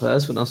wind-up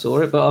first when I saw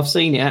it, but I've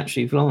seen it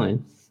actually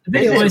flying. The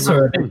video I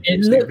saw, it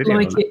Seen a looked video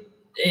like on it.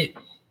 it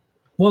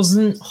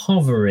wasn't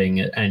hovering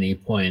at any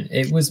point.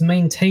 It was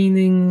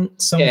maintaining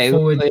some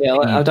forward I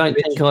speed, don't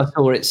think I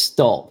saw it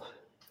stop.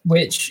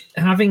 which,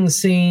 having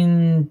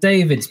seen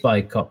David's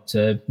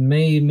bicopter,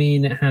 may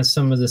mean it has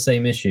some of the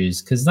same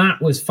issues, because that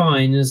was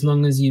fine as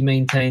long as you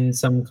maintained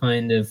some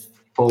kind of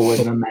Forward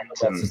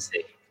momentum.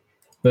 velocity.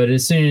 But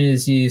as soon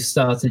as you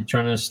started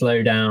trying to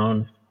slow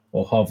down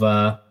or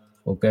hover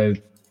or go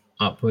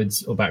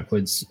upwards or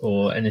backwards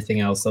or anything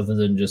else other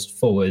than just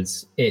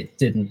forwards, it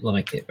didn't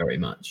like it very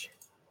much.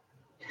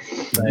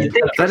 So,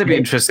 That'd be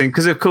interesting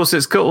because, of course,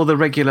 it's got all the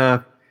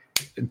regular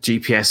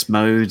GPS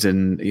modes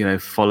and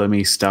follow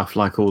me stuff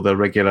like all the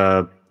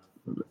regular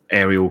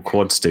aerial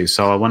quads do.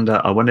 So I wonder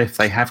if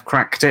they have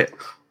cracked it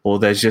or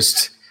there's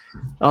just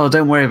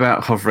don't worry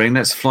about hovering.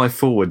 Let's fly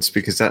forwards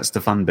because that's the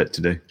fun bit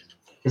to do.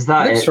 Is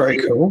that That's it? very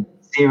cool.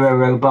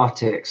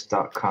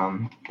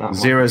 ZeroRobotics.com.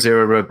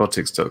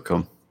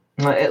 00robotics.com.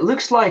 It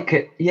looks like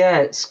it. Yeah,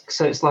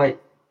 it's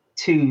like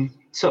 2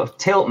 sort of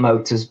tilt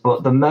motors,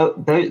 but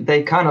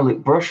they kind of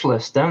look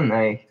brushless, don't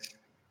they?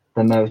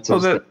 The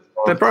motors. Well,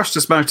 they're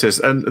brushless motors,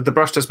 and the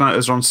brushless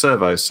motors are on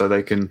servos, so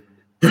they can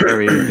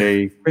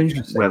vary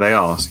where they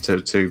are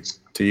to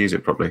use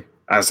it properly,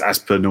 as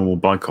per normal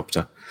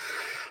bicopter.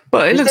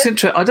 But it looks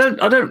interesting. I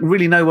don't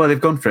really know why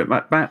they've gone for it.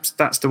 Perhaps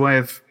that's the way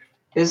of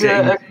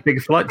getting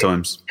bigger flight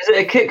times. Is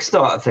it a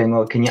Kickstarter thing,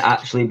 or can you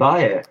actually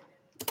buy it?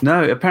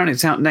 No, apparently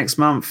it's out next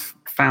month,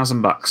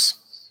 $1,000,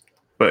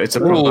 but it's a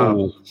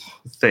proper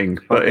thing.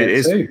 But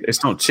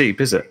it's not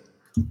cheap, is it?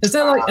 is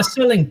there like a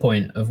selling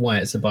point of why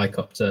it's a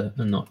bicopter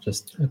and not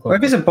just a Well,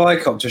 if quadcopter? it's a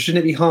bicopter,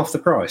 shouldn't it be half the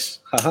price?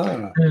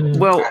 Haha.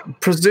 Well,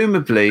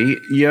 presumably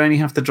you only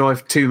have to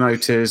drive 2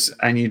 motors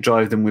and you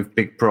drive them with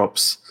big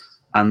props,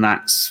 and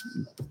that's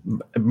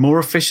more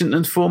efficient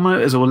than 4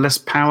 motors or less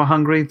power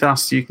hungry.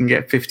 Thus, you can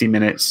get 50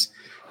 minutes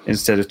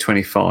instead of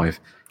 25.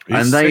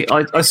 And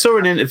I saw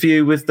an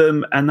interview with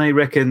them, and they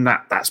reckon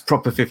that's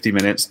proper 50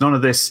 minutes. None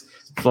of this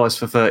flies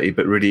for 30,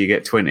 but really you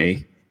get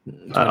 20.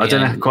 I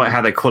don't know quite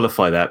how they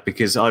qualify that,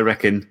 because I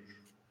reckon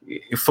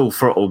full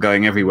throttle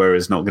going everywhere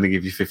is not going to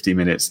give you 50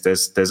 minutes.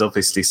 There's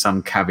obviously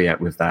some caveat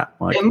with that.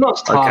 Like, It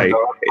must okay,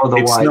 hover,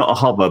 otherwise it's not a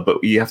hover,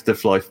 but you have to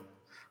fly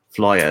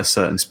at a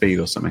certain speed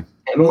or something.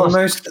 it Well,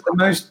 must.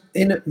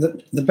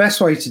 the best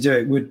way to do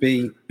it would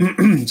be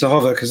to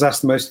hover, because that's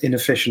the most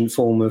inefficient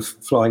form of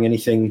flying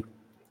anything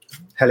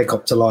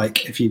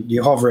helicopter-like. If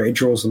you hover it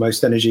draws the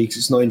most energy because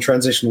it's not in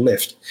transitional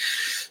lift.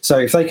 So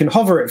if they can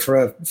hover it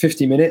for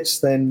 50 minutes,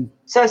 then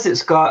Says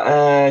it's got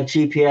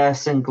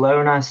GPS and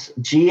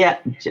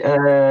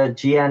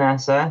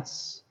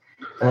GNSS,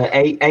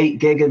 8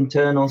 gig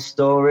internal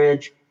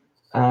storage.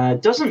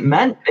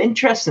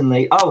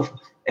 Interestingly,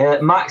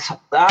 max.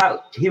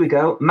 Here we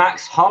go.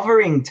 Max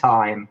hovering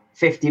time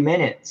 50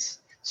 minutes.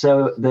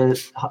 So the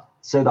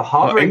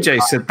hovering. MJ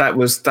said that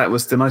was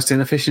the most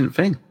inefficient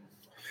thing.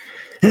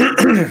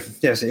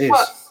 yes, it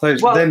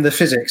is. Well- Then the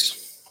physics.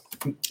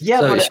 Yeah,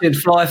 So but it should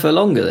fly for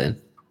longer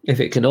then, if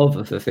it can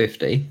hover for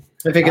 50.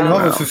 If it can Oh,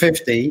 hover wow. for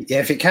 50,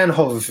 if it can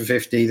hover for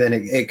 50, then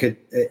it could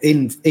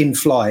in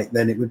flight.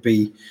 Then it would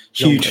be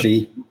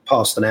hugely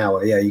past an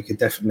hour. Yeah, you could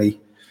definitely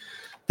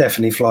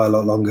fly a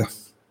lot longer.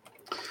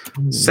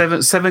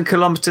 7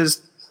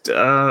 kilometers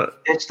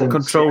distance,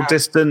 control yeah.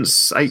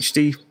 distance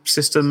HD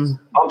system.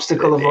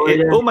 Obstacle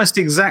avoidance. Almost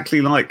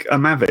exactly like a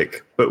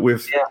Mavic, but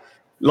with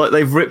like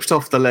they've ripped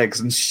off the legs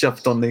and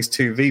shoved on these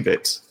 2 V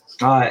bits.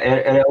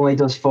 It only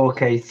does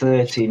 4K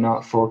 30,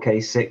 not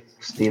 4K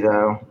 60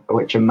 though,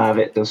 which a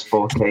Mavic does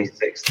 4K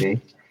 60.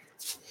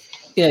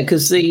 Yeah,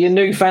 because the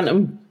new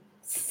Phantom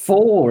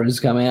 4 is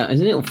coming out,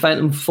 isn't it? Or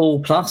Phantom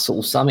 4 Plus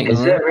or something. Is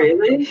like it that.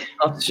 really?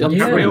 I'm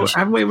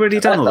Haven't we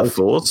already done all the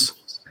Fords?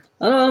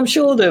 I'm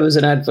sure there was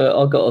an advert.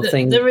 I got a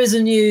thing. There is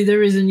a new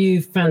There is a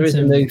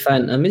Phantom. new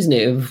Phantom, isn't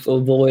it? Of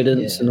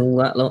avoidance and all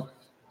that lot.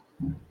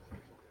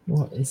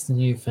 What is the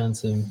new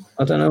Phantom?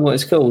 I don't know what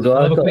it's called. I'll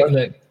I have a got quick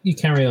look. You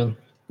carry on.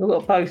 I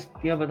got a post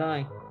the other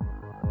day.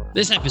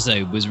 This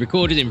episode was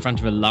recorded in front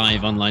of a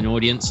live online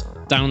audience,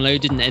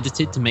 downloaded and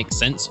edited to make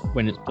sense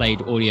when it's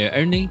played audio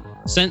only,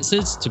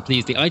 censored to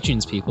please the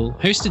iTunes people,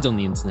 hosted on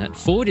the internet,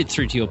 forwarded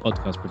through to your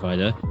podcast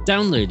provider,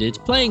 downloaded,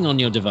 playing on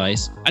your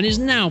device, and is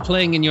now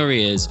playing in your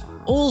ears,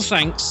 all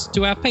thanks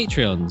to our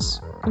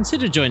Patreons.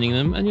 Consider joining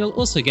them and you'll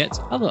also get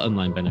other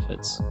online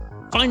benefits.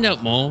 Find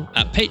out more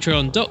at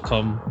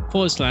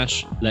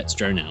patreon.com/Let's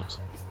Drone Out.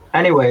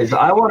 Anyways,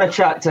 I want to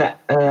chat to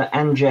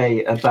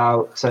NJ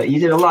about. You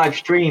did a live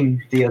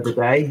stream the other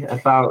day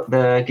about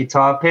the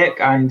guitar pick,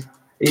 and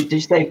did you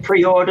say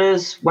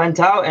pre-orders went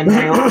out? And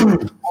they all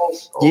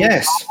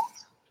Yes,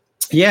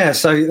 yeah.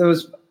 So it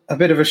was a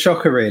bit of a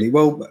shocker, really.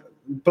 Well,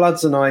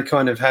 Bloods and I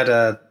kind of had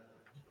our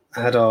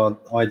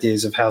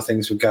ideas of how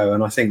things would go,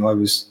 and I think I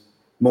was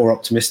more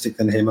optimistic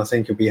than him. I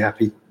think he'll be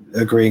happy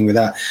agreeing with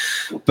that.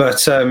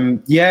 But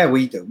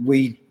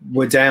we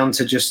were down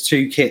to just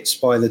 2 kits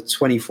by the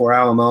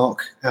 24-hour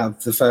mark out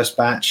of the first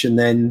batch, and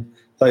then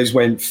those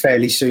went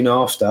fairly soon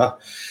after.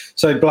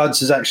 So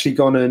Bloods has actually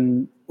gone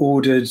and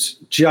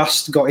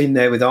got in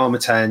there with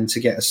Armatan to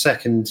get a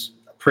second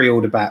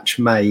pre-order batch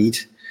made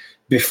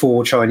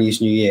before Chinese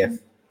New Year,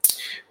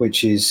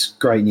 which is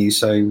great news.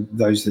 So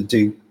those that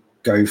do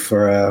go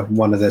for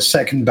one of the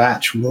second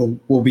batch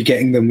will be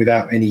getting them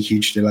without any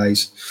huge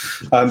delays.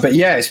 But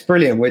yeah, it's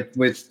brilliant.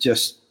 We're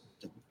just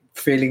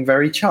feeling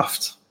very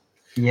chuffed.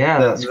 Yeah,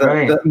 that's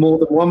great. That more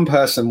than one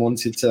person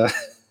wanted to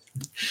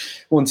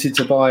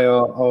buy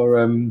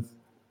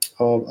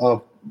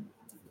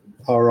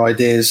our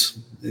ideas.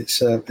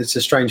 It's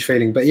a strange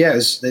feeling, but yeah,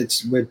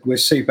 we're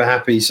super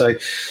happy. So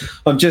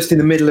I'm just in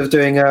the middle of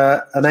doing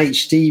an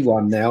HD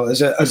one now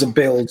as a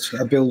build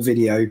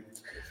video.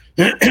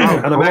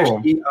 And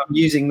I'm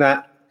using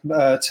that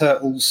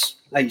Turtles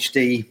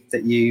HD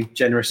that you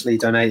generously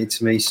donated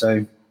to me.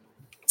 So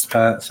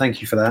thank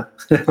you for that.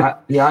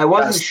 I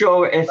wasn't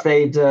sure if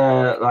they'd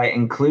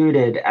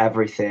included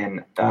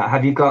everything.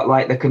 Have you got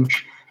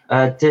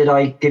did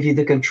I give you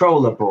the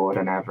controller board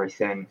and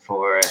everything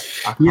for it?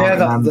 Yeah,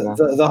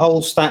 the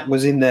whole stack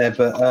was in there,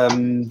 but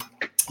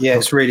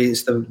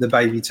it's the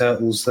baby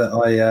Turtles that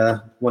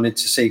I wanted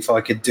to see if I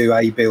could do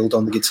a build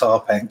on the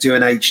guitar pack, do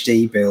an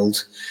HD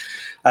build.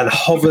 And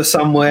hover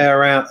somewhere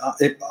around.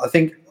 I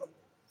think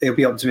it'll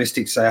be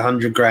optimistic to say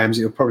 100 grams.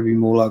 It'll probably be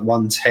more like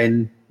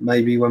 110,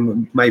 maybe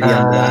under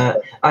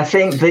that. I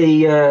think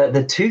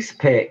the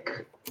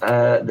toothpick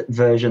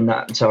version.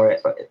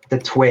 The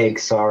twig.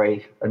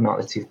 Sorry,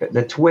 not the toothpick.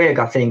 The twig.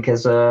 I think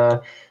is I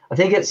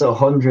think it's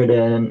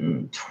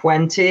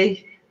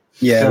 120.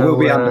 Yeah, so, we'll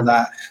be under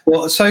that.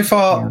 Well, so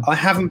far I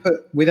haven't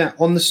put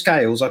on the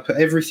scales. I put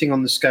everything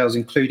on the scales,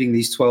 including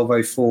these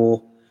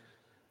 1204.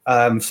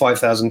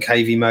 5,000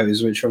 kV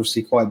motors, which are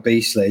obviously quite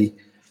beastly,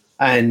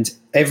 and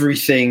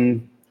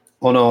everything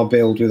on our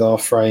build with our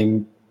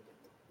frame,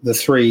 the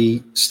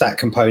 3 stack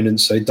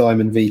components, so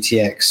Diamond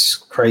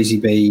VTX, Crazy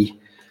B,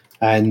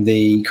 and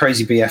the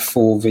Crazy B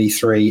F4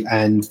 V3,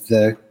 and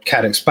the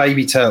Caddx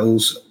Baby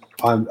Turtles,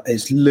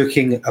 it's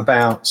looking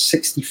about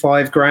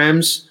 65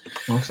 grams.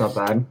 That's not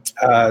bad.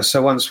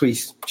 So once we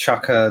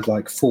chuck a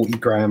 40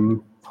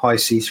 gram high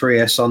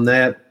C3S on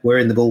there, we're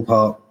in the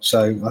ballpark.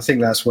 So I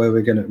think that's where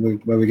we're gonna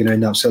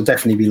end up. So it'll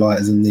definitely be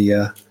lighter than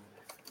the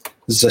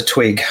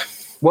Twig.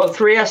 What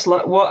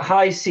what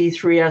high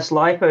C3S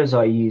lipos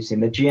are you using?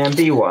 The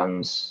GMB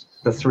ones,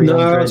 the 300.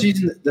 No, I was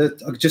using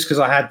just because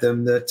I had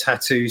them. The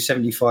Tattoo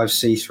 75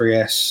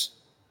 C3S.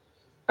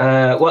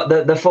 What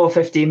the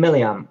 450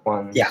 milliamp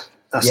ones? Yeah,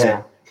 that's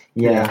it.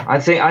 Yeah, I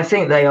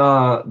think they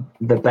are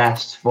the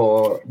best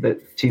for the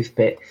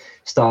toothpick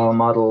style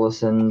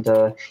models, and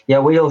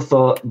we all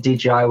thought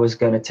DJI was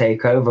going to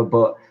take over,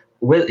 but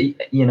with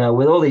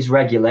all these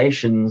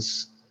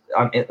regulations,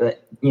 and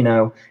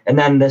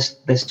then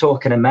this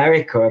talk in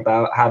America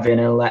about having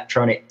an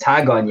electronic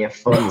tag on your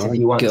foot if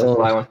you want to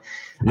fly one.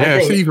 Yeah,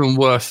 it's even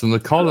worse than the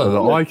collar that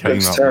I came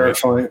up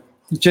terrifying.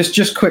 With.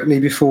 Just quickly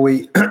before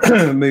we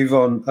move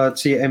on,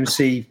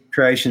 MC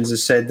Creations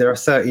has said there are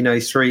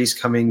 1303s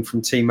coming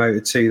from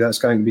T-Motor 2. That's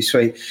going to be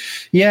sweet.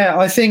 Yeah,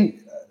 I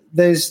think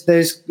there's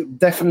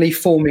definitely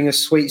forming a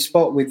sweet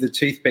spot with the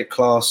toothpick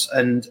class,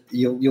 and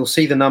you'll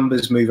see the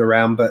numbers move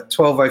around, but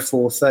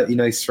 1204,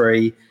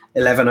 1303,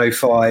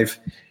 1105,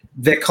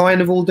 they're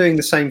kind of all doing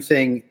the same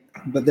thing,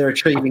 but they're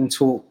achieving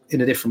torque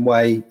in a different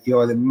way. You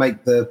either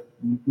make the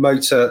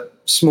motor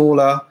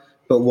smaller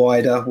but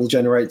wider, will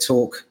generate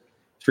torque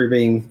through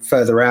being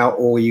further out,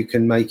 or you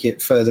can make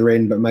it further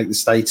in but make the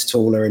stator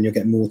taller, and you'll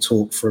get more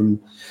torque from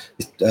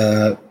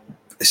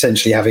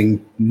essentially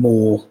having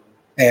more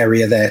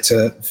area there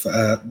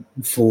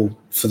for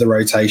the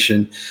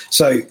rotation.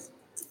 So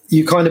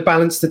you kind of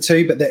balance the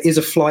two, but there is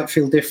a flight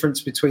field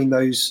difference between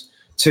those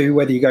two,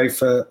 whether you go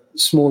for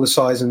smaller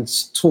size and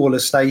taller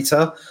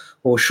stator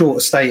or shorter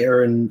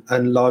stator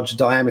and larger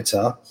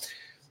diameter.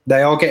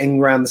 They are getting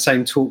around the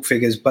same torque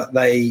figures, but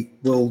they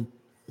will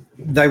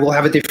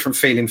have a different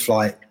feel in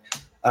flight.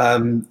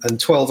 And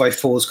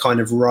 1204 is kind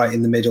of right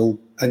in the middle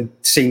and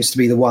seems to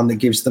be the one that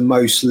gives the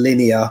most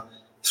linear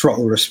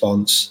throttle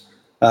response.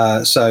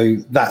 So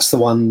that's the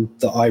one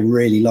that I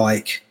really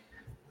like.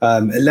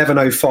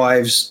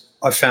 1105s,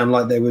 I found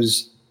like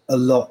there's a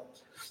lot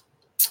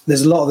of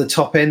the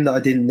top end that I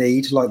didn't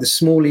need. Like the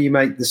smaller you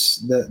make the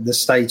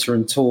stator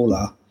and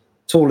taller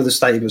the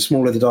stator but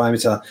smaller the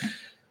diameter,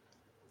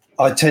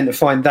 I tend to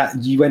find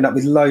that you end up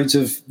with loads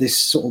of this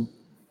sort of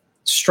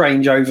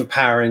strange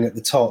overpowering at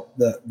the top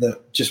that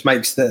just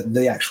makes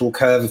the actual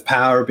curve of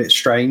power a bit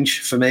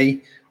strange for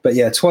me. But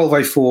yeah,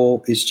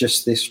 1204 is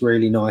just this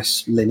really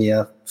nice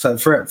linear. For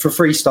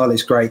freestyle,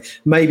 it's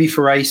great. Maybe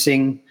for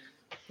racing,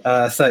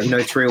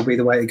 1303 will be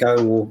the way to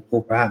go,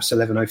 or perhaps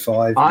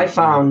 1105. I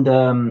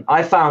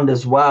found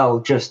as well,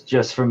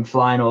 just from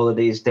flying all of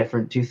these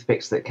different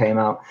toothpicks that came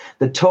out,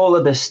 the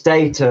taller the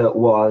stator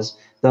was,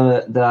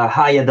 the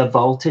higher the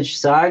voltage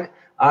sag.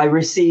 I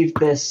received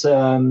this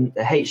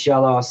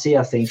HLRC,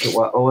 I think it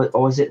was,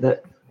 or was it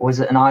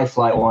an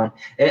iFlight one?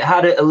 It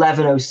had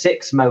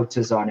 1106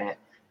 motors on it,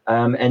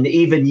 and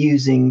even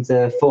using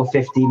the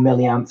 450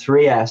 milliamp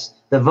 3S,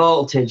 the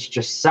voltage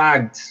just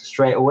sagged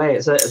straight away.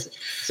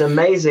 It's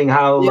amazing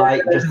how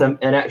just an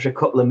extra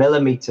couple of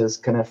millimeters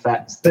can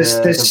affect the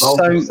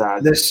voltage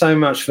sag. There's so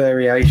much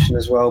variation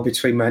as well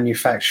between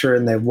manufacturer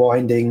and their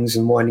windings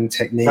and winding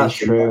technique. That's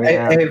true.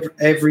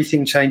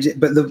 Everything changes.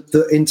 But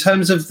the in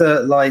terms of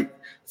the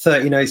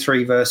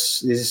 1303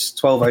 versus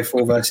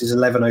 1204 versus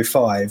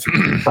 1105,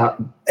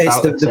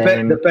 it's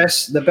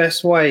the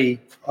best way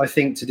I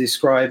think to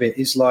describe it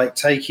is like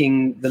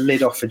taking the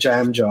lid off a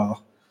jam jar.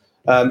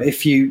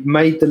 If you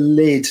made the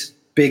lid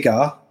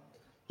bigger,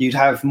 you'd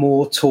have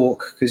more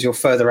torque because you're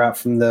further out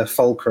from the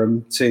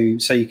fulcrum so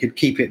you could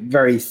keep it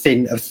very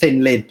thin, a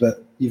thin lid,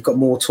 but you've got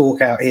more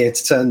torque out here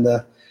to turn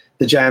the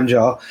jam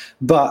jar.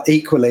 But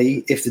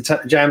equally, if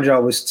the jam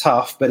jar was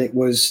tough, but there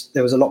was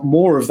a lot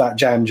more of that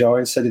jam jar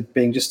instead of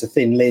being just a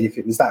thin lid, if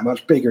it was that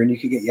much bigger and you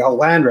could get your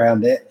whole hand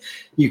around it,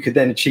 you could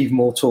then achieve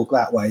more torque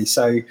that way.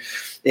 So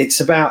it's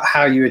about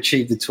how you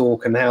achieve the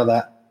torque and how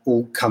that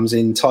all ties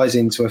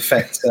in to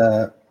affect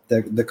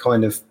the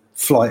kind of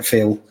flight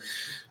feel.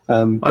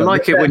 I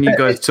like it when you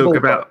guys talk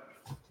about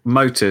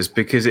motors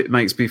because it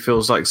makes me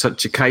feel like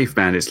such a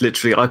caveman. It's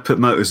literally, I put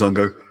motors on,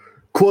 go,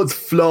 quad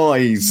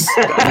flies.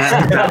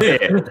 That's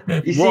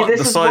it. What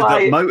the size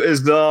that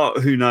motors are,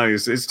 who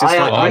knows? It's just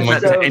I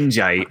went to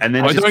NJ and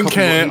then I don't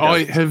care.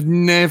 I have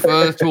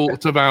never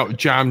talked about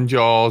jam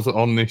jars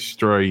on this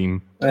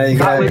stream.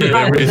 That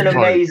was an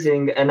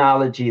amazing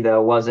analogy,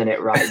 though, wasn't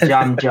it? Right,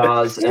 jam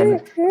jars,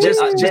 and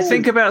just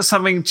think about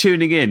something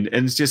tuning in,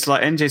 and it's just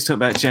like NJ's talking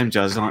about jam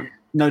jars. I'm like,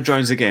 no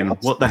drones again.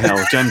 What the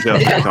hell, jam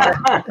jars?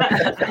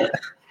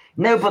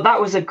 No, but that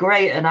was a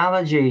great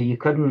analogy. You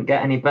couldn't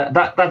get any better.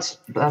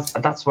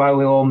 That's why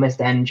we all missed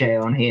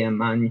NJ on here,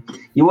 man.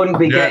 You wouldn't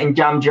be getting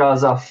jam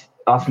jars off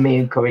me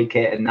and Curry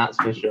Kitten, that's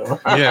for sure.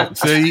 Yeah,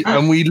 see,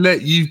 and we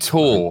let you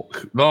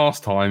talk.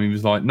 Last time he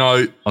was like,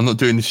 no, I'm not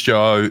doing this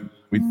show.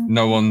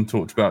 No one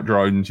talked about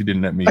drones. You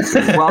didn't let me.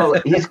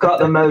 Well, he's got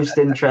the most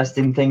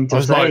interesting thing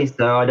to say,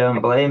 so I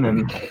don't blame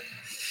him.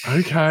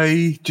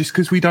 Okay, just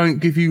because we don't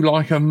give you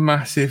like a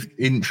massive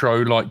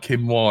intro like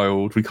Kim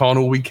Wilde, we can't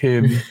all be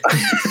Kim.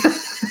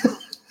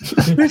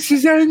 This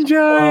is NJ.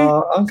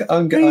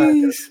 I'm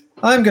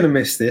going to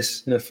miss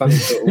this in a funny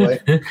sort of way.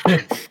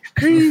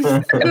 He's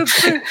the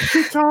best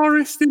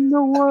guitarist in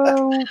the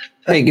world.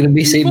 I ain't going to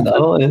miss him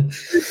though.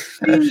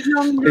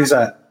 Who's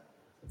that?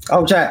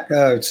 Oh, Jack.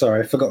 Oh, sorry,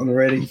 I've forgotten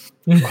already.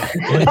 Is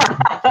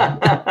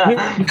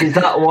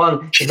that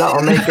one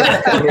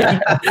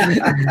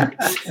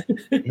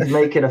making he's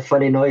making a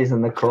funny noise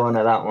in the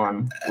corner, that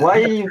one. Why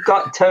you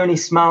got Tony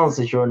Smiles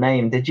as your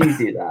name? Did you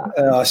do that?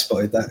 I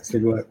spotted that.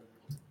 Good work.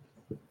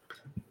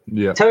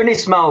 Yeah. Tony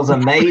Smiles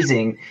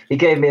amazing. He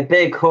gave me a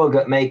big hug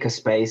at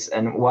Makerspace,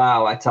 and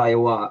wow, I tell you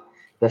what,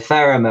 the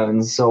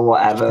pheromones or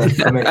whatever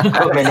coming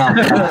up.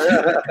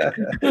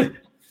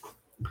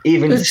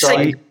 Even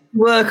started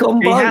work on.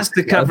 He has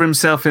to cover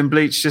himself in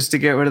bleach just to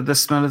get rid of the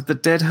smell of the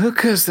dead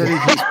hookers that he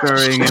keeps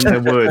burying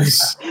in the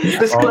woods.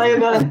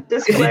 Disclaimer.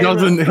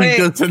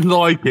 He doesn't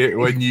like it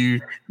when you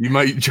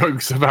make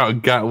jokes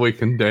about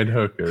Gatwick and dead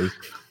hookers.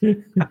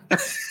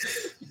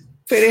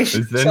 Finish.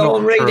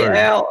 Someone read it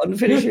out and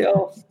finish it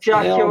off.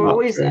 Jack, I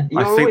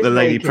think the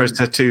lady pressed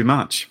her too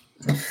much.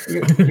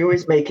 You're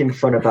always making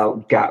fun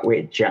about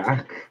Gatwick,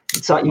 Jack.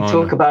 It's like you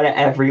talk about it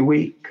every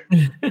week.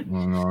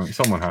 No,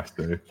 someone has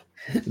to.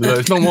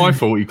 It's not my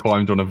fault he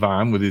climbed on a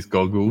van with his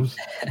goggles,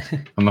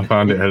 and I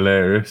found it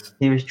hilarious.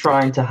 He was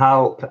trying to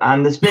help,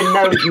 and there's been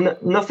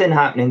nothing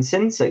happening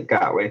since at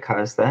Gatwick,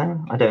 has there?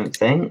 I don't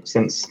think.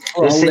 Since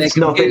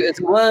nothing's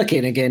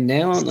working again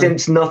now, aren't they?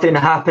 Since nothing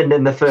happened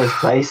in the first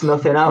place,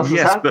 nothing else has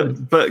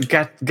happened. But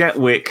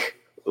Gatwick,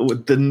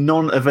 the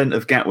non-event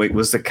of Gatwick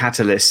was the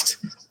catalyst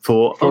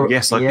for. I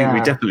think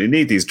we definitely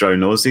need these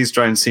drone laws. These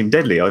drones seem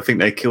deadly. I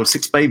think they killed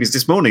 6 babies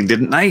this morning,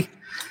 didn't they?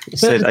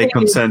 Said a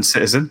concerned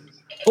citizen.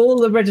 All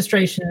the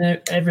registration and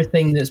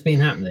everything that's been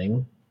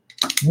happening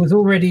was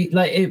already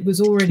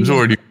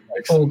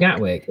for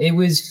Gatwick. It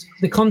was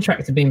the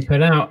contract had been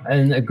put out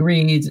and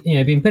agreed,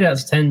 been put out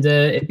to tender,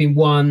 it'd been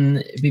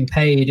won, it'd been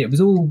paid. It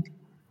was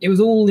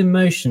all in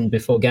motion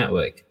before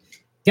Gatwick.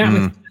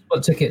 Gatwick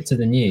what took it to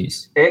the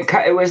news.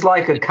 It was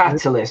like a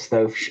catalyst,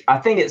 though. I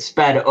think it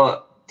sped it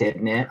up,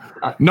 didn't it?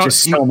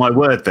 Just stole my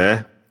word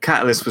there.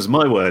 Catalyst was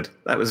my word.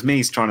 That was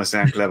me trying to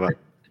sound clever.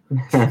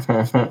 It's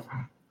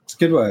a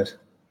good word.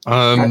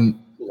 I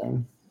think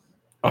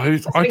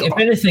if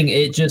anything,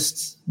 it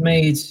just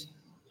made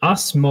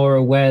us more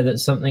aware that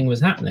something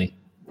was happening.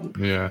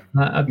 Yeah.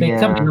 I've been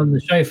coming on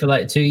the show for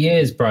like 2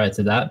 years prior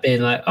to that,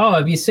 being like, "Oh,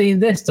 have you seen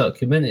this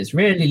document? It's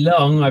really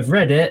long. I've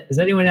read it. Has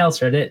anyone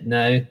else read it?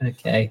 No.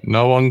 Okay.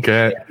 No one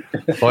get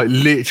like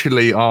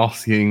literally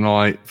asking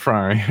like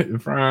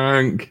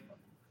Frank.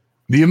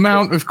 The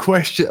amount of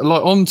question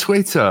like on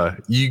Twitter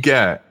you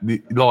get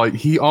like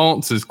he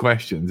answers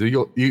questions.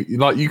 You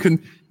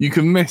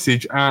can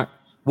message at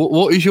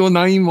what is your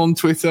name on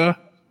Twitter?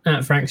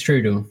 At Frank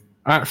Strudel.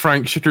 At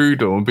Frank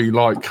Strudel and be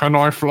like, can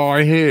I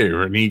fly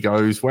here? And he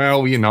goes,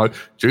 well,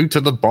 due to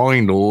the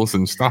bylaws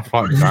and stuff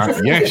like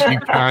that, yes, you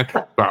can,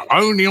 but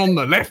only on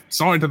the left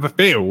side of the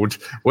field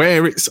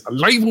where it's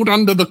labelled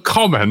under the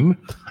common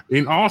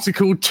in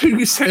Article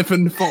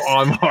 274.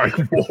 I'm like,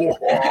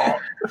 what?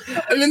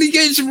 And then he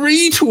gets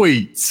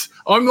retweets.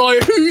 I'm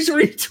like, who's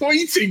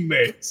retweeting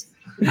this?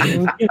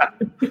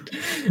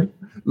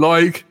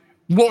 Like,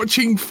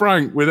 watching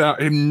Frank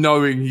without him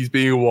knowing he's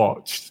being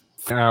watched.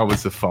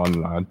 Hours of fun,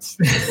 lads.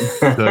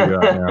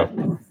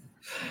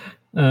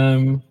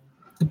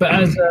 But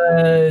as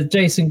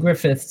Jason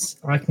Griffiths,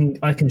 I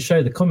can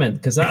show the comment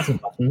because that's a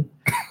button.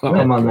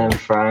 Come on then,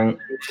 Frank.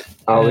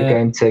 Are we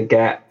going to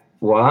get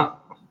what?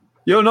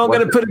 You're not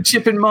going to put a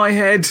chip in my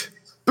head.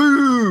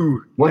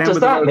 Boo! What does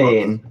that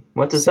mean?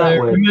 What does that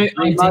mean?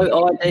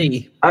 Remote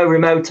ID. Oh,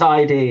 remote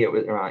ID. It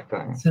was right.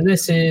 Okay. So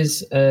this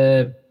is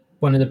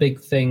one of the big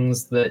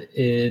things that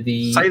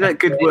the say that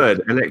good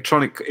word.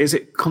 Electronic. Is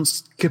it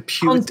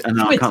compute?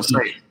 No, I can't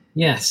say it.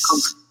 Yes.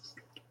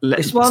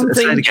 It's one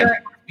thing.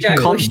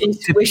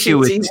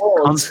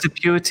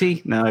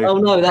 Constipuity? No. Oh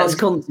no, that's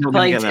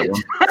constipated.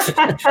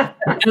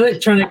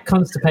 Electronic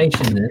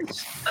constipation.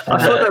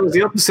 I thought that was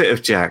the opposite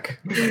of Jack.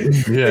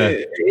 Yeah,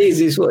 it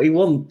is what he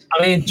wants.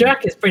 I mean,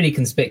 Jack is pretty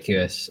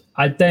conspicuous.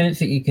 I don't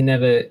think you can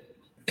ever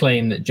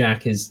claim that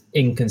Jack is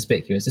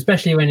inconspicuous,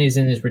 especially when he's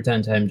in his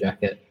return to home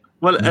jacket.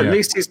 Well, at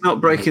least he's not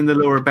breaking the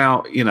law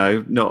about,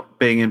 not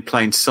being in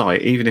plain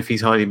sight. Even if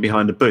he's hiding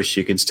behind a bush,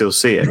 you can still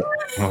see it.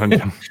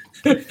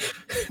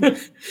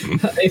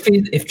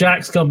 If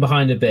Jack's gone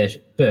behind a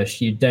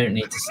bush, you don't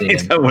need to see him.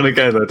 You don't want to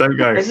go there. Don't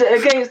go. Is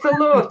it against the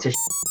law to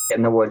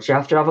in the woods? You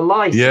have to have a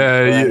license.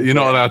 Yeah, you're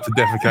not allowed to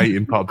defecate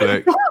in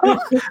public.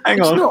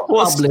 Hang on.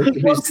 What's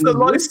the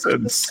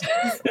license?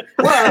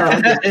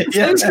 Well,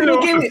 who's going to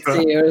give it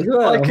to you as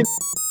well? I can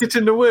get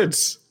in the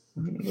woods.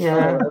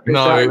 Yeah.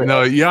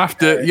 No. You have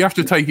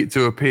to take it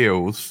to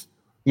appeals.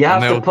 You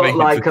have to put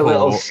like a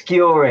little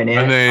skewer in it,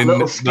 and a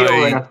little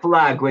skewer and a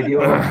flag with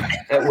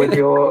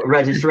your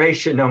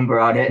registration number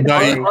on it.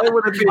 I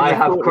would have been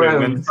have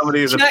Chrome. When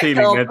somebody is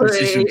appealing their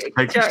decision to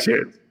take a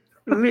shit.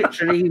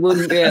 Literally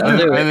wouldn't be able to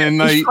do it. And then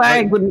his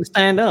flag wouldn't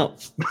stand up.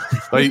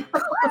 They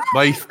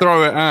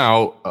throw it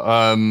out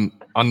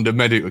under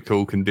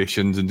medical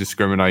conditions and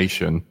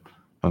discrimination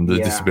under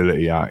the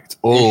Disability Act.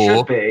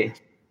 Or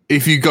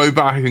if you go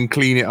back and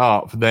clean it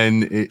up,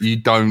 then you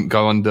don't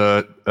go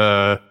under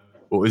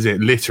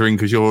littering,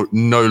 because you're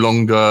no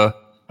longer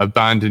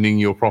abandoning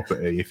your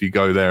property if you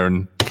go there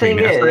and clean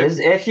it up.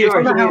 If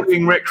you're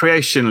doing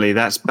recreationally,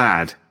 that's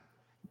bad.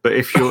 But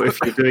if you're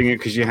doing it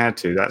because you had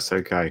to, that's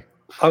okay.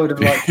 I would have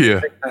liked to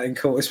take that in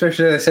court,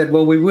 especially if they said,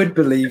 "Well, we would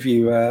believe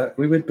you,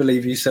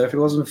 sir, if it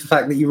wasn't for the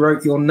fact that you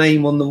wrote your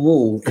name on the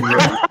wall." In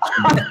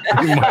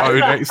my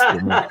own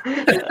excrement.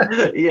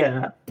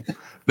 Yeah.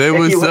 There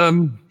was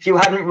if you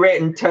hadn't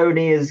written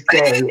Tony is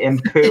gay in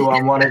poo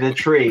on one of the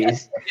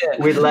trees,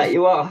 we'd let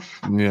you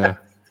off. Yeah.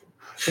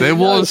 There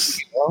was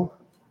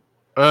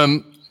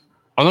I'm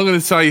not going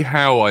to say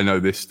how I know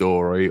this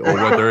story or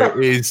whether it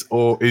is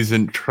or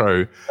isn't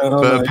true,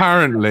 but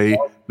apparently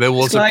there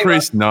was a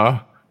prisoner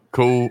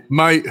who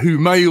may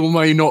or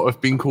may not have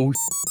been called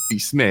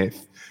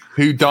Smith,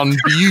 who done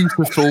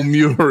beautiful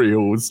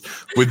murals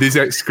with his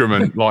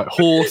excrement, like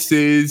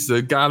horses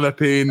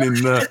galloping in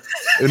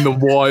the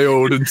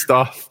wild and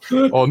stuff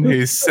on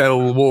his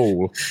cell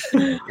wall.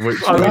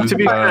 To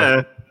be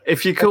fair,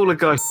 if you call a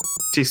guy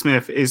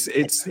Smith,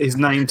 his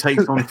name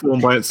takes on form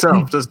by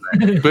itself, doesn't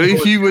it? But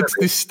if you were to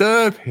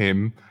disturb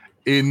him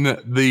in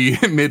the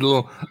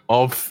middle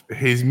of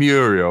his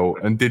mural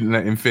and didn't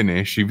let him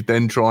finish, he would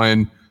then try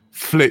and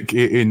flick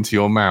it into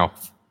your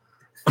mouth.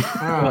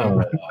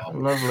 Oh,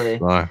 lovely.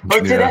 Right,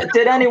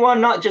 did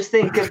anyone not just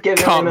think of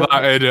giving him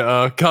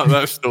editor, cut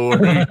that story.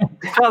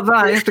 Cut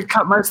that. You have to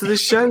cut most of the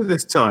show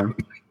this time.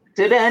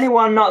 Did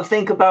anyone not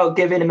think about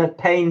giving him a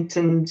paint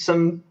and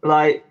some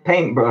like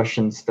paintbrush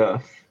and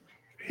stuff?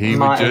 He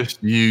would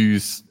just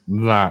use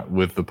that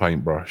with the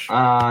paintbrush.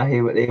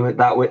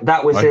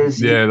 That was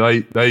his.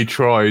 Yeah, they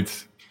tried.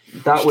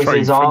 That was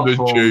his art from the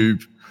form.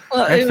 tube.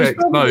 Well,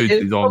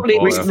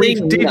 we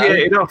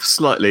deviated off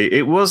slightly.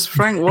 It was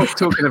Frank Watt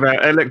talking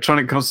about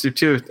electronic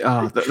constitution.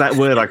 That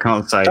word I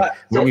can't say.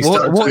 What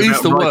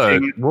is the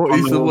word? What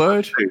is the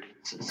word?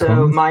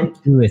 So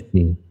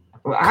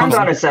hang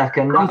on a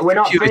second. We're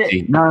not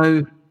finished.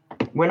 No,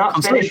 we're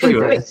not finished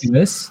with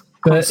this.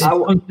 But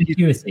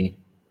conspicuity.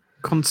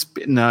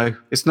 No,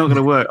 it's not going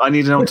to work. I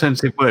need an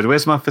alternative word.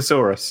 Where's my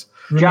thesaurus?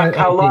 Jack,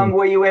 how long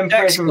were you in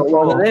prison for?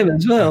 One of them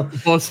as well.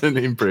 Wasn't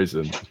in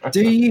prison.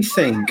 Do you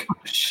think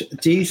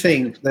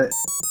that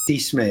D.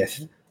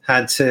 Smith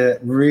had to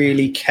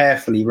really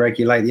carefully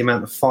regulate the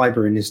amount of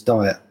fibre in his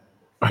diet?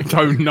 I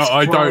don't know.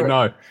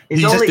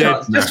 He's He's only dead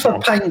got- now. Just for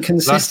paint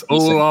consistency. That's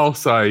all I'll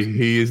say.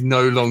 He is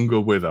no longer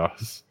with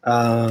us. He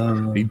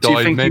Do you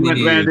died think he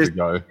many went round years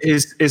ago.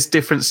 his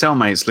different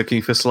cellmates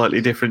looking for slightly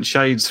different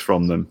shades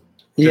from them?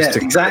 yeah, just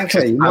to-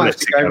 exactly. You might have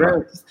to go together.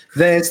 round.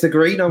 There's the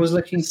green I was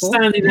looking for.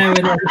 Standing there with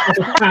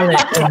a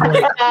palette and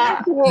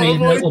like What three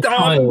have I little done?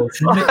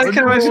 tiles. I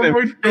can imagine him. Oh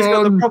my He's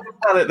got the God. proper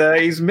palette there.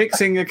 He's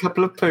mixing a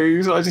couple of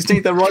poos. I just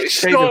need the right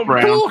shade Stop of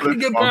brown.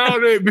 talking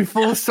about it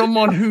before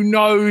someone who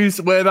knows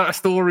where that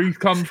story's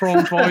come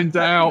from finds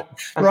out.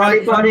 Has Right,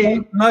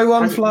 anybody, no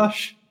one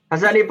flush.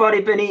 has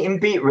anybody been eating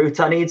beetroot?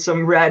 I need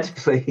some red,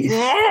 please.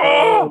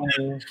 Oh,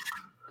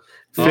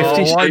 50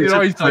 why Shades did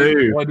I of say-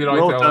 Blue. why did I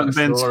Well tell done, that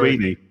Ben story?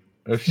 Sweeney.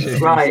 of shit,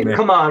 Right, Smith.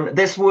 come on.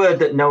 This word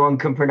that no one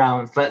can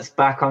pronounce. Let's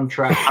back on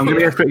track. I'm going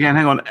to go for it again.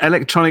 Hang on.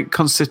 Electronic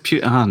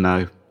constitute. Oh,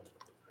 no.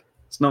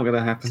 It's not going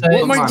to happen. So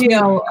What am I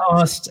GL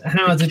asked,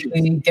 "How did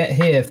we get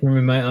here from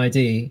Remote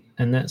ID?"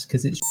 And that's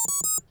because it's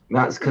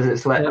That's because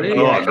it's Yeah,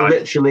 it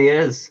literally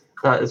is.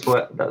 That's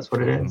what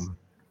it is.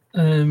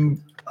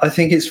 I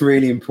think it's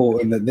really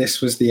important that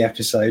this was the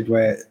episode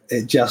where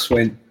it just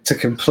went to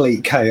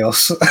complete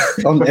chaos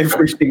on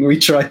everything we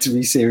tried to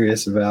be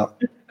serious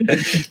about.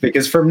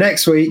 Because from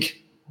next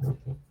week,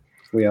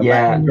 we are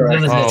Yeah. back on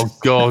track. Oh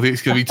God,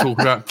 it's going to be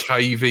talking about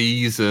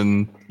KVs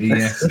and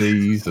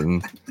ESCs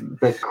and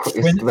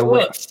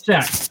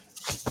Jack.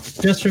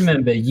 Just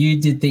remember, you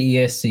did the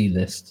ESC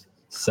list.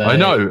 So I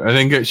know, and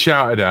then get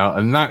shouted out,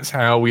 and that's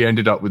how we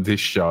ended up with this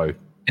show.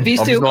 Have you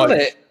I still was got like-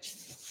 it?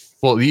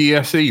 What, the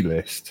ESC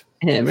list?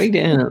 Yeah, read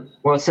it out.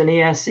 What's an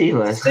ESC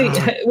list? See,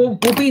 we'll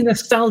be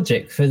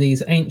nostalgic for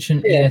these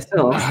ancient Yeah, ESC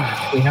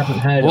lists we haven't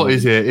heard What of.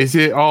 is it? Is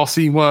it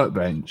RC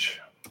Workbench?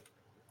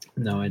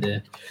 No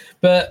idea.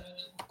 But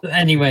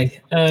anyway,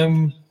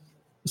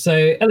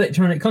 so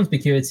electronic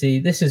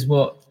conspicuity, this is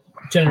what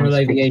general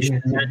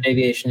aviation and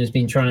aviation has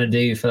been trying to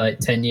do for like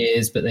 10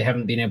 years, but they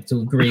haven't been able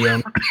to agree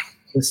on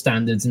the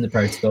standards and the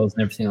protocols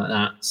and everything like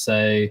that.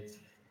 So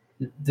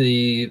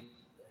the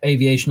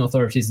aviation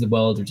authorities of the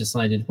world have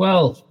decided,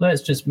 well,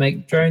 let's just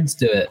make drones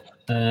do it.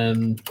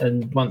 And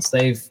once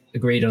they've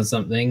agreed on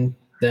something,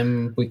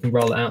 then we can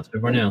roll it out to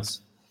everyone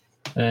else.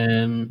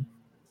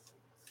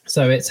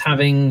 So it's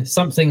having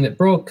something that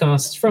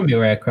broadcasts from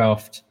your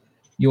aircraft,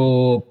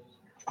 your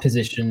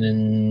position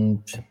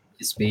and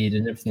speed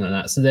and everything like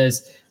that. So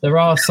there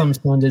are some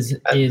standards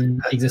in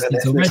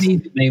existence already.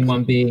 The main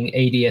one being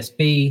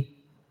ADS-B.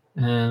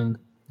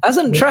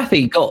 Hasn't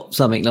Traffy got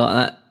something like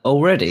that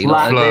already?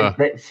 Like,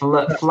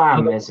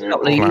 Flam, a isn't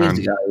couple of it? years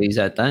ago, he's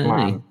had that, hasn't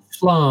he? Flam.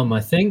 FLAM, I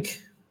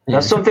think.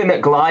 That's something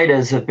that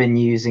gliders have been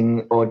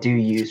using or do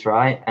use,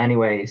 right?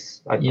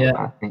 Anyways, I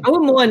think. I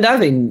wouldn't mind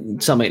having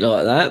something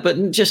like that,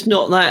 but just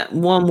not that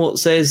one what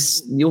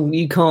says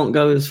you can't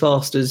go as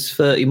fast as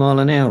 30 mile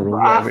an hour. Or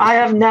whatever. I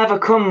have never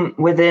come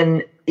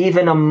within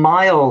even a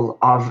mile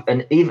of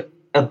even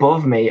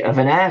above me of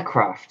an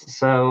aircraft,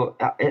 so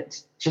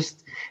it's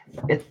just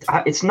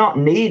it's not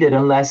needed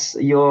unless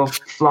you're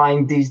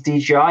flying these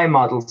DJI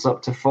models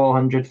up to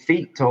 400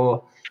 feet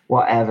or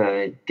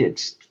whatever.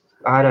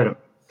 I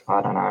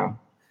don't know.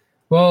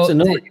 Well, It's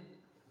annoying.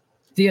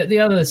 the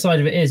other side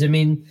of it is, I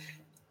mean,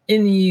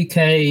 in the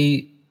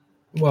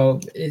UK,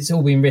 well, it's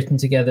all been written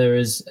together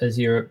as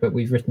Europe, but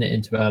we've written it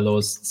into our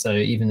laws. So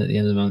even at the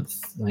end of the month,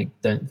 like,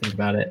 don't think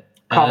about it.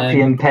 Copy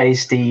and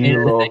paste EU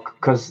yeah. law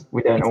because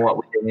we don't know what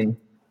we're doing.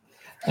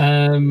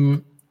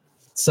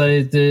 So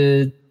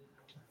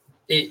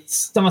it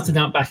started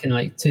out back in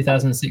like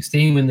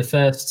 2016 when the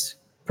first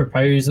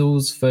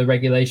proposals for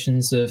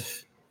regulations of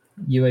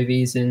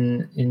UAVs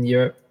in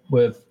Europe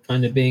were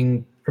kind of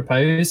being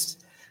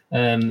proposed.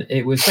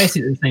 It was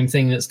basically the same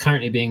thing that's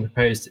currently being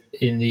proposed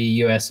in the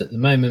US at the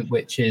moment,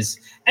 which is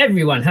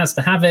everyone has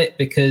to have it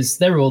because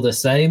they're all the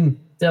same.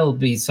 There'll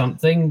be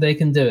something, they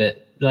can do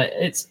it. Like,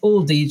 it's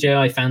all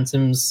DJI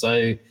Phantoms,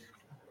 so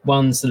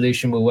one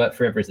solution will work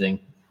for everything.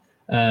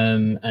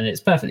 And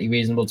it's perfectly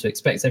reasonable to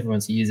expect everyone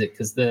to use it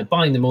because they're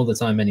buying them all the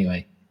time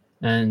anyway.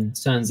 And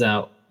turns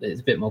out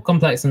it's a bit more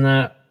complex than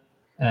that.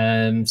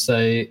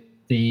 So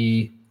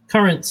the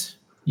current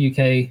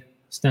UK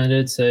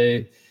standard,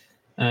 so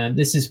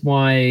this is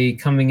why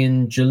coming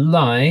in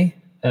July,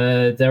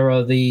 there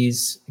are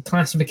these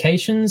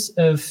classifications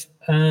of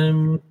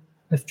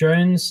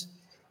drones.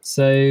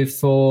 So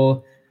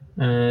for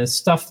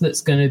stuff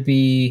that's going to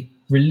be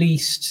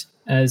released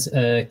as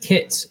a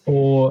kit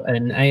or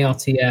an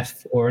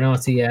ARTF or an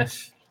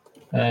RTF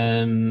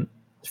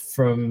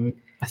from,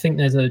 I think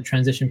there's a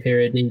transition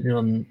period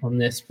even on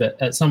this, but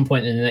at some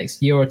point in the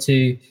next year or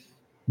two,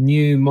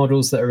 new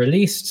models that are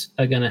released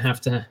are going to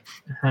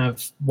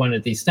have one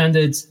of these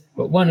standards.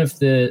 But one of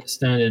the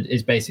standard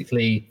is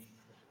basically,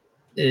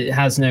 it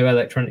has no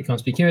electronic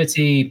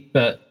conspicuity,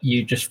 but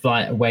you just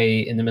fly it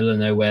away in the middle of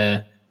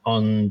nowhere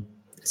on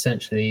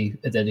essentially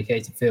a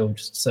dedicated field,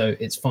 so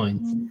it's fine.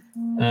 Do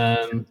you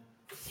want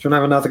to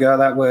have another go at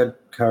that word,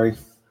 Curry?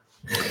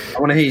 I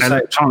want to hear you say it.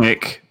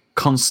 Electronic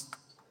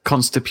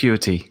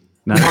conspicuity.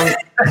 No.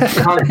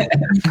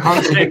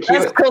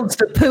 That's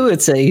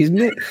conspicuity, isn't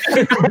it?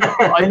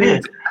 I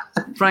need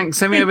Frank,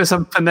 send me over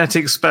some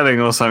phonetic spelling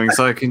or something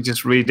so I can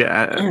just read it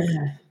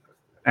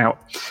out.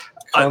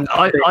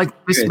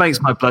 This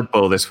makes my blood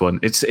boil. This one.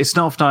 It's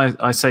not often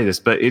I say this,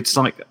 but it's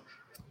like,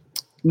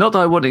 not that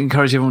I want to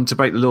encourage everyone to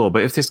break the law,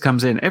 but if this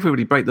comes in,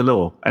 everybody break the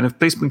law. And if a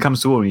policeman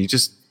comes to war and you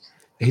just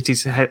hit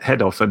his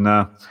head off and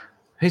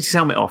hit his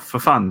helmet off for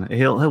fun,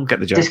 he'll get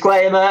the joke.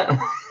 Disclaimer.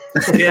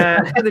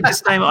 Yeah, hit the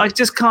disclaimer. I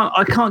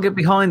can't get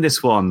behind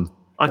this one.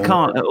 I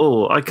can't at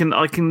all. I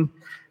can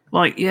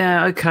like,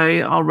 yeah,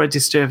 okay, I'll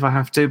register if I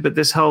have to, but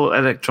this whole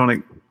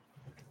electronic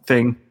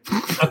thing,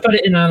 I've got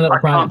it in our little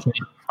private chat.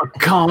 I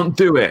can't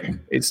do it.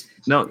 It's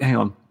no. Hang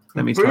on.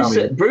 Let me tell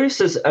you. Bruce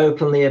has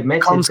openly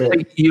admitted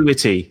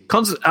conspicuity.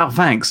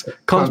 Thanks.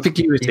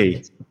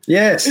 Conspicuity.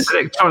 Yes.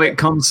 Electronic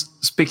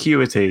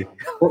conspicuity.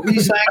 What were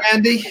you saying,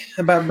 Andy,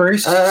 about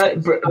Bruce?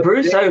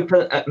 Bruce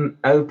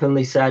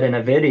openly said in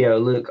a video,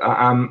 "Look,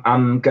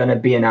 I'm gonna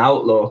be an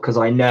outlaw because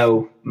I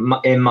know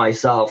in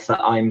myself that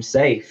I'm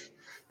safe."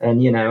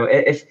 And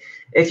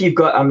if you've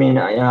got,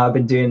 I've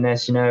been doing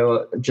this,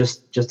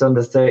 just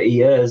under 30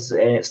 years,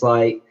 and it's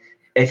like,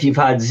 if you've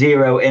had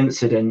zero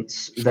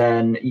incidents,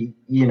 then,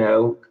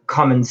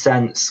 common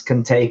sense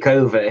can take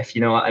over, if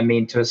you know what I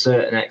mean, to a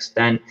certain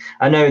extent.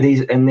 I know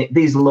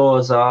these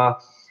laws are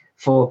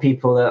for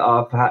people that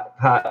are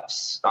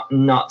perhaps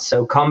not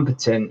so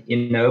competent,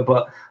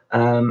 but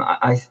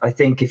I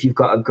think if you've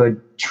got a good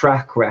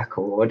track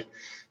record,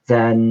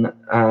 then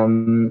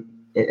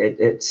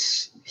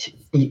it's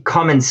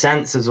common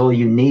sense is all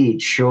you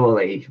need,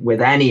 surely,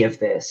 with any of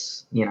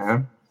this,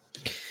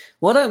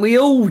 Why don't we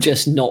all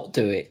just not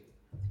do it?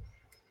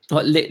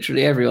 Like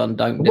literally everyone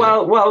don't do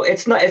it. Well,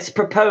 it's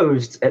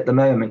proposed at the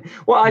moment.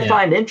 What I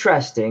find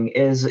interesting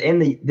is in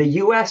the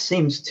US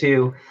seems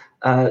to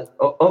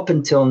up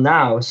until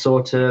now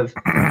sort of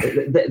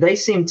they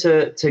seem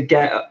to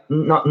get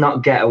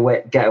not get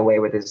away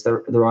with is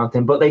the wrong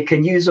thing, but they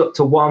can use up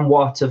to 1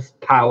 watt of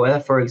power,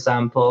 for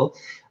example.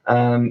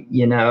 They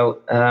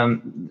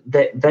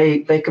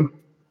can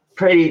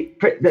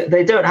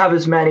they don't have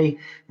as many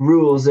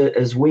rules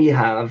as we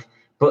have,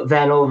 but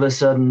then all of a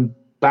sudden,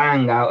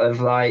 bang, out of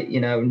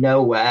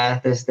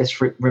nowhere,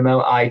 this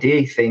remote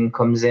ID thing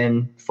comes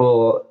in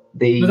for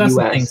the that's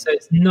US. The thing. So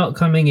it's not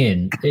coming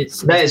in.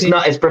 It's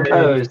not. It's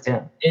proposed.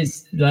 Yeah.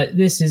 It's like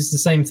this is the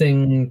same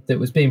thing that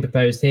was being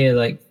proposed here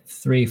like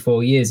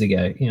 3-4 years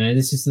ago.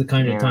 This is the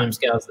kind of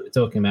timescales that we're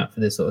talking about for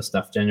this sort of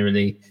stuff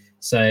generally.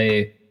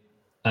 So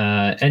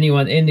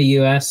anyone in the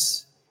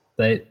US,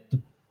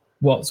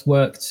 what's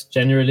worked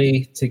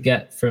generally to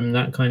get from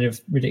that kind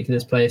of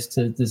ridiculous place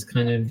to this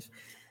kind of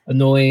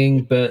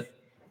annoying but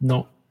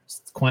not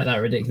quite that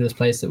ridiculous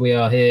place that we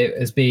are here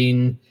has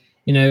been,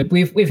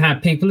 we've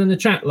had people in the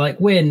chat like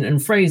Wynn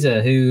and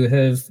Fraser who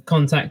have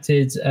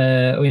contacted,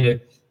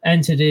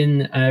 entered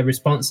in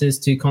responses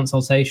to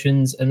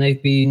consultations, and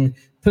they've been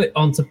put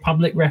onto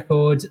public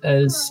record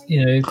as,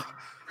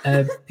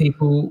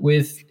 people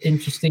with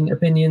interesting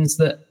opinions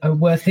that are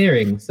worth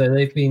hearing. So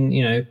they've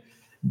been,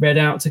 read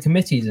out to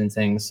committees and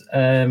things.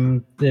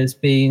 There's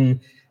been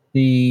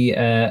the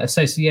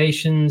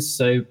associations,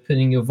 so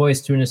putting your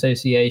voice to an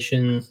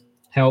association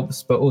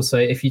helps, but also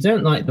if you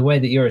don't like the way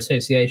that your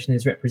association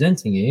is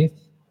representing you,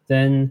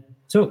 then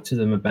talk to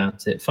them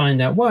about it.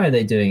 Find out, why are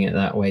they doing it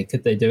that way?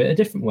 Could they do it a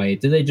different way?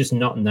 Do they just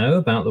not know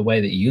about the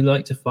way that you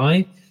like to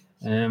fly?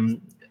 Do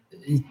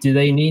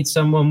they need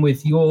someone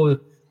with your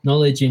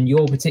knowledge in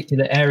your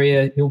particular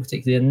area, your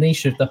particular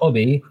niche of the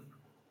hobby,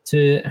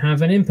 to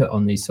have an input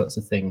on these sorts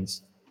of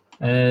things?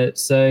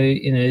 So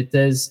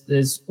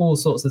there's all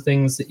sorts of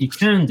things that you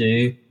can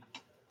do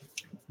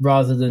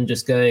rather than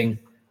just going,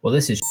 well,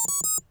 this is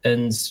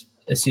and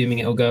assuming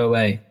it'll go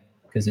away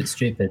because it's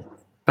stupid.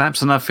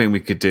 Perhaps another thing we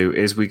could do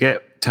is we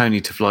get Tony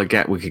to fly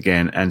Gatwick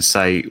again and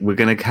say we're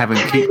going to have him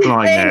keep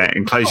flying there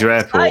and close your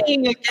airport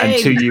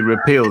until you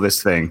repeal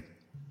this thing.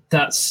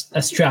 That's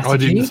a strategy. I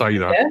didn't say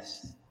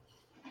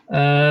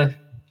that.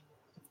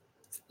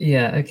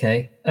 Yeah,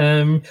 okay.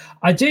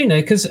 I do know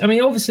because,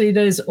 obviously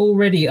there's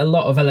already a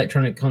lot of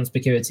electronic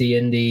conspicuity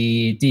in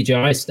the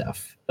DJI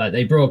stuff. Like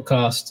they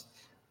broadcast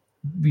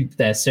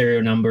their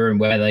serial number and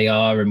where they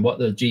are and what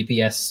the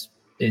GPS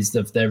is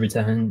of their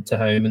return to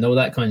home and all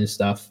that kind of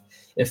stuff.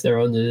 If they're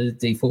on the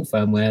default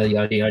firmware,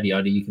 yada, yada,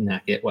 yada, you can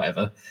hack it,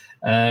 whatever.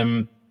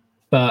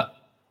 But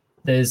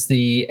there's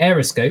the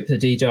Aeroscope, the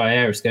DJI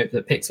Aeroscope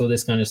that picks all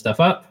this kind of stuff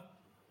up.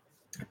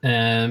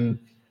 And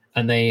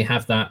they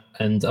have that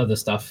and other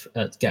stuff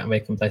at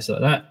Gatwick and places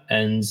like that.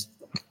 And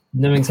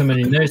knowing someone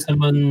who knows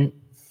someone,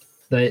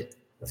 that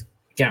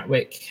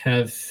Gatwick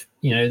have,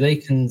 they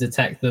can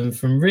detect them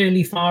from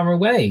really far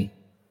away.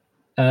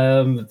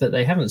 But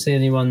they haven't seen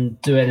anyone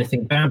do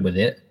anything bad with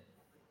it.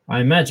 I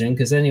imagine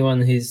because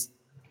anyone who's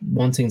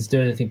wanting to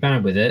do anything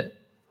bad with it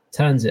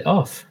turns it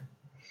off.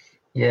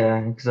 Yeah,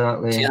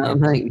 exactly. Yeah,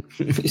 mate,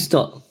 it's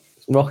not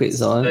rocket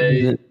science.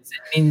 So it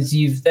means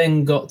you've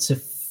then got to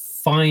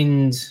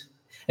find.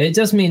 It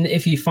does mean that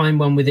if you find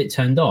one with it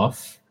turned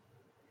off,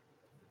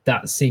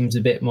 that seems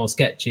a bit more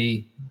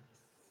sketchy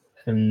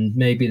and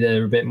maybe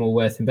they're a bit more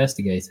worth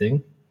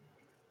investigating.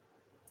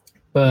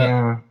 But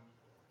Yeah.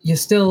 you're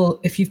still,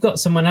 if you've got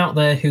someone out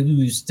there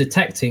who's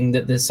detecting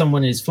that there's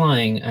someone is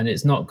flying and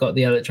it's not got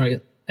the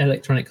electronic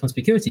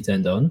conspicuity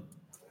turned on,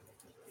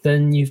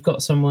 then you've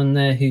got someone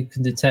there who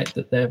can detect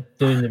that they're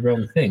doing the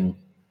wrong thing,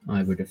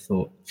 I would have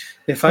thought.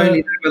 If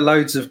only there were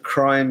loads of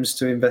crimes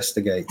to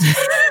investigate.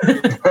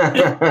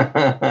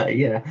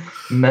 Yeah.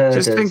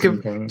 Murders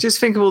Just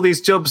think of all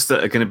these jobs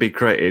that are going to be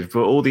created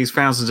for all these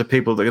thousands of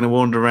people that are going to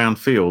wander around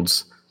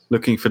fields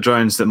looking for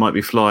drones that might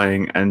be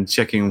flying and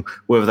checking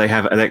whether they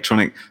have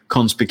electronic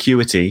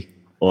conspicuity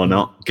or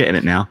not. Getting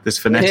it now. This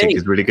phonetic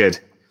is really good.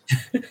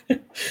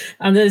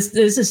 And there's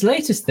this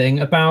latest thing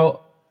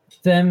about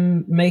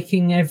them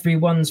making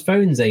everyone's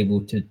phones able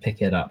to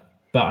pick it up.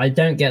 But I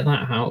don't get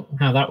that how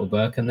that would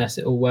work unless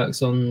it all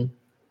works on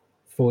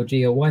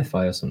 4G or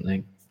Wi-Fi or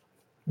something.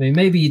 I mean,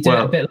 maybe you do it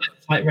a bit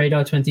like Flight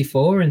Radar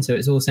 24, and so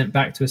it's all sent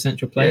back to a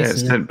central place. Yeah,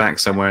 it's sent back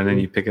somewhere, and then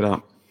you pick it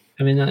up.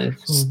 I mean,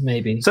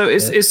 maybe. So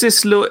is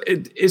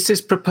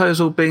this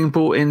proposal being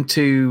brought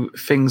into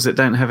things that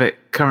don't have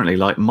it currently,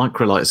 like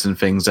microlights and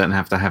things don't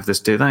have to have this,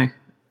 do they?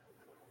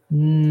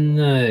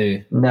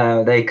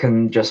 No, they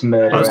can just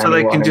murder. So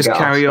they can just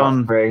carry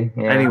on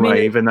Yeah.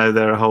 anyway, even though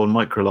they're a whole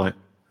microlight.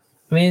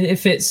 I mean,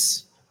 if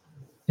it's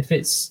a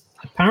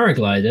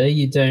paraglider,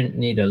 you don't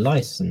need a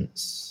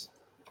license.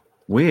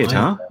 Weird,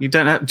 huh? You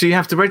don't have. Do you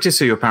have to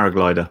register your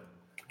paraglider?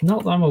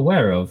 Not that I'm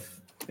aware of.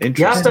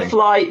 You have to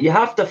fly. You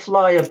have to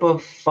fly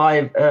above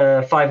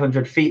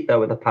 500 feet though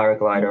with a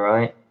paraglider,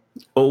 right?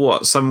 Or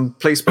what? Some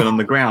policeman on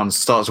the ground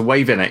starts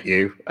waving at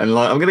you and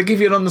like, I'm going to give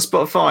you an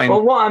on-the-spot fine.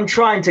 Well, what I'm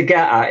trying to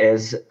get at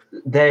is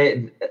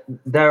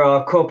there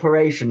are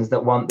corporations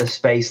that want the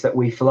space that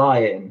we fly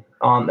in,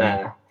 aren't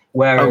there?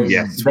 Whereas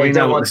yes, we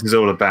know what this is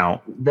all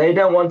about. They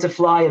don't want to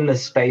fly in the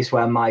space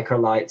where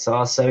microlights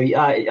are. So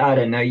I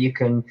don't know. You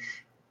can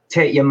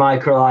take your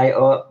microlight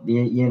up,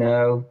 you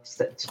know,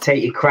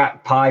 take your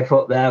crack pipe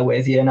up there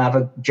with you and have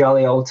a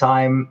jolly old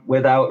time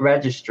without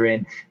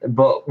registering.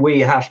 But we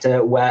have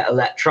to wear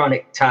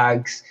electronic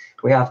tags.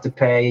 We have to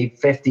pay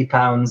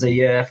 £50 a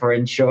year for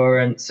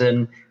insurance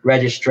and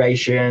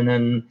registration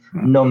and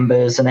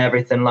numbers and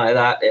everything like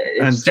that.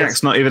 And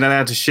Jack's not even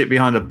allowed to shit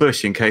behind a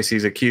bush in case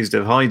he's accused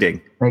of hiding.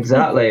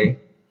 Exactly.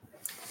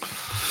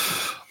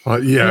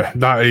 Yeah,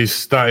 that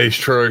is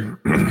true.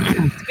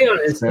 To be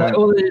honest, like,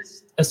 all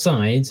this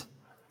aside,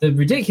 the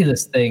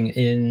ridiculous thing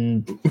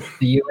in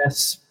the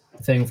US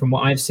thing, from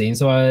what I've seen,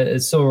 so I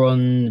saw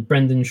on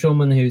Brendan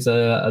Schulman, who's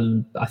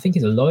I think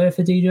he's a lawyer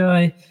for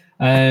DJI,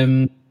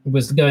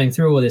 was going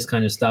through all this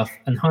kind of stuff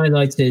and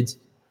highlighted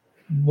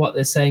what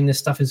they're saying this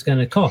stuff is going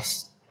to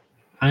cost.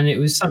 And it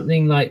was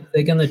something like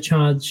they're going to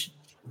charge,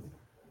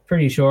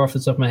 pretty sure off the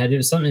top of my head, it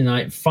was something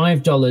like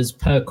 $5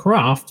 per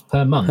craft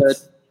per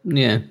month.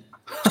 Yeah.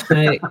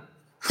 Like,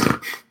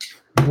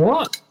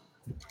 what?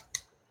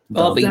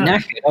 I'll be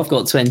knackered. I've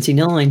got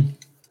 29.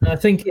 I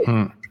think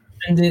and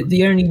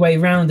the only way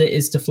around it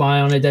is to fly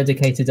on a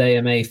dedicated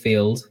AMA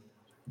field.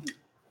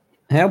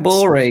 How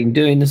boring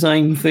doing the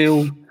same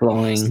field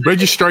flying.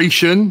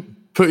 Registration,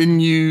 putting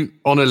you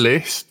on a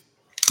list.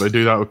 They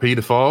do that with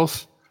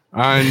paedophiles.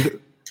 And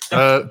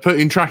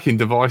putting tracking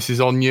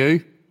devices on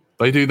you.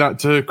 They do that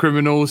to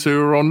criminals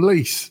who are on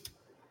lease.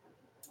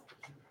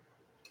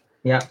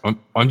 Yeah.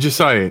 I'm just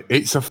saying,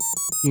 it's a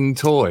f***ing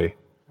toy.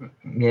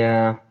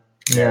 Yeah.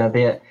 Yeah.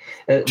 Do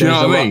you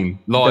know what I mean?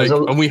 Like,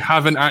 and we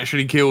haven't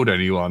actually killed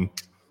anyone.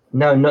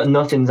 No,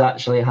 nothing's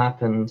actually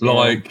happened.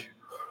 Like,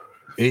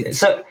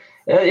 so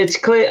it's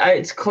clear.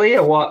 It's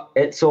clear what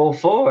it's all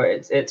for.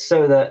 It's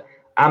so that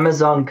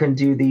Amazon can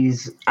do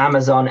these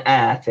Amazon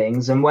Air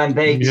things, and when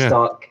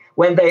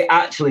they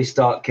actually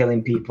start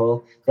killing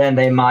people, then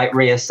they might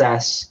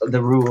reassess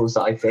the rules,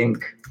 I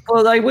think.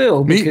 Well, they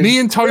will. Me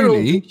and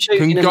Tony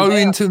can go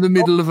into the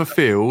middle of a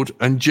field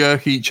and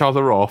jerk each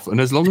other off, and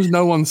as long as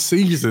no one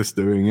sees us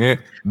doing it,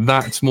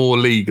 that's more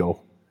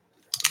legal.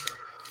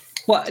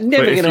 Well, but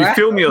if you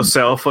film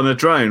yourself on a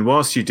drone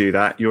whilst you do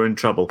that, you're in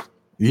trouble.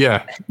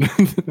 Yeah,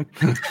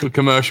 for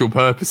commercial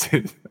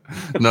purposes.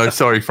 No,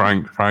 sorry,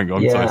 Frank.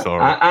 I'm so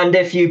sorry. And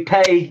if you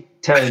pay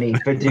Tony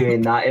for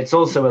doing that, it's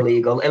also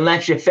illegal,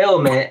 unless you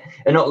film it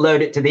and upload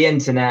it to the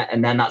internet,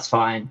 and then that's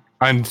fine.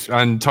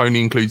 And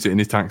Tony includes it in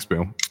his tax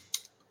bill.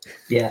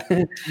 Yeah,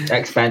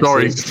 expenses.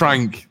 Sorry,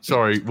 Frank.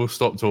 Sorry, we'll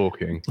stop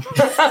talking.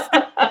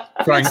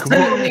 Frank,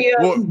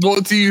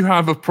 what do you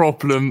have a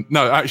problem?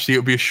 No, actually,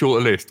 it'll be a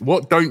shorter list.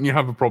 What don't you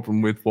have a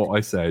problem with what I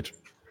said?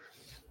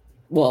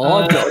 Well,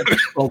 I've got a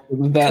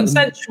problem about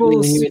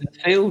consensual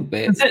field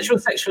bit. Consensual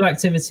sexual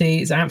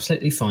activity is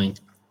absolutely fine.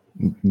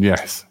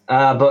 Yes.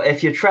 But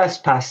if you're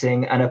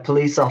trespassing and a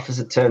police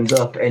officer turns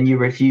up and you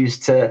refuse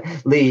to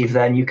leave,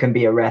 then you can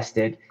be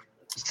arrested.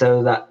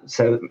 So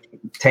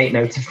take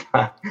note of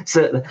that.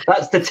 So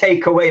that's the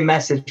takeaway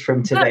message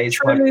from today's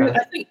podcast.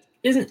 I think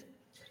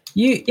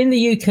in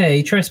the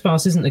UK,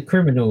 trespass isn't a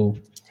criminal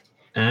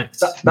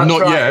act.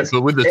 Not right. Yet,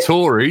 but with the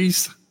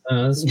Tories.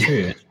 That's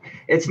true.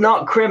 it's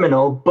not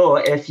criminal,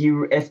 but if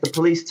the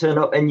police turn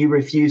up and you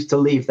refuse to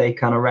leave, they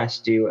can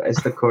arrest you, as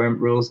the current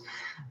rules.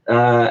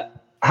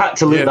 Had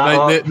to look that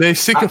up. They're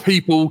sick of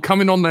people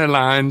coming on their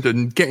land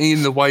and getting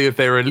in the way of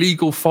their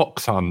illegal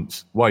fox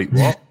hunts. Wait,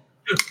 what?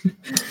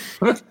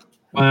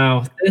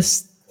 Wow,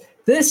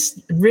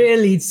 this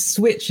really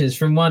switches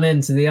from one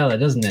end to the other,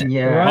 doesn't it?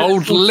 Yeah. Right?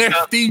 Old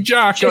lefty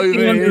Jack over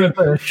Under here. a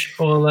bush,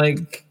 or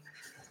like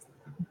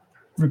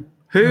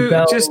Who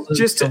rebel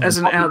just as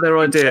an out there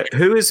idea?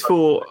 Who is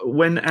for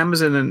when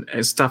Amazon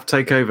and stuff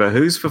take over?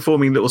 Who's for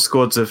forming little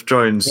squads of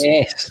drones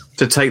Yes.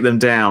 to take them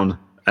down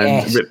and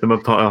Yes. rip them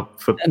apart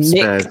for And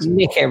spares?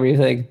 nick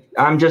everything.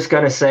 I'm just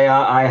going to say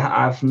I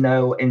have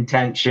no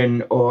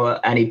intention or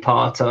any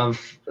part of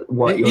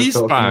what It you're is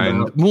talking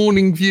banned. about.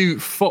 Morning View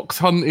fox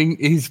hunting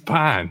is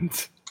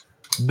banned.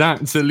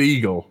 That's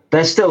illegal.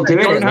 They're still You doing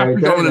don't it, have though,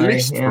 to go on don't a they?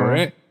 list for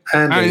Yeah. it,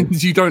 Andy,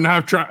 and you don't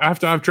have to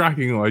have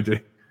tracking ID.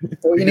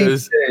 what you need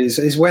because- to do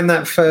is when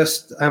that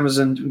first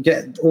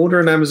order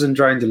an Amazon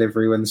drone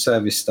delivery when the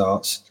service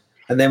starts,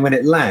 and then when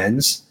it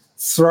lands,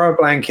 throw a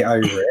blanket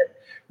over it,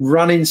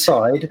 run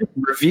inside,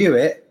 review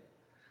it,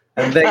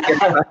 and then get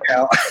back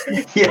out.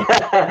 Yeah,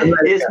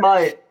 it's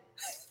my.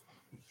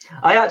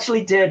 I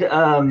actually did.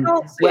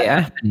 Yeah,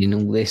 happening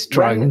all this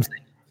drones.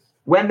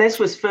 When this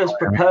was first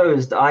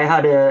proposed, I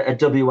had a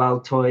WL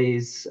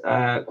Toys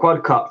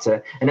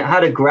quadcopter, and it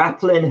had a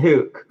grappling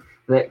hook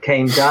that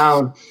came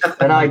down,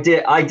 and I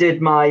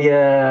did my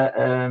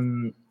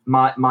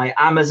my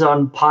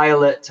Amazon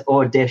pilot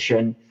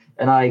audition,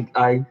 and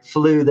I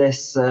flew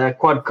this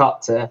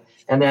quadcopter,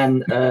 and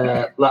then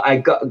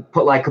I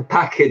put like a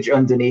package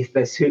underneath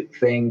this hook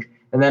thing,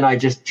 and then I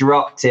just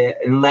dropped it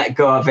and let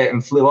go of it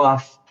and flew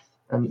off.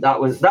 And that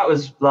was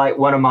like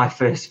one of my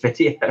first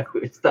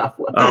videos. That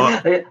one. I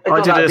thought did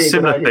that'd a be good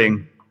similar idea.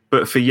 thing,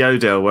 but for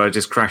Yodel, where I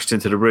just crashed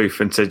into the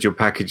roof and said your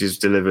package is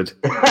delivered.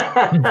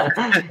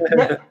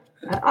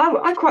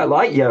 I quite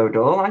like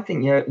Yodel. I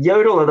think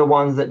Yodel are the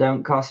ones that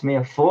don't cost me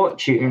a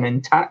fortune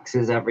in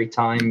taxes every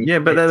time. Yeah,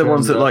 but it they're the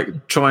ones turns that up.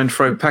 like try and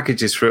throw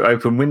packages through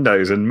open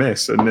windows and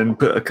miss, and then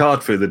put a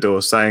card through the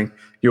door saying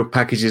your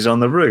package is on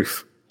the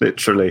roof.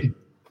 Literally.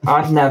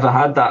 I've never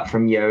had that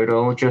from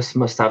Yodel. Just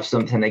must have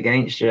something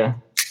against you.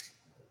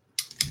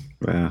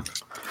 Yeah.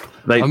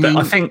 I mean-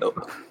 I think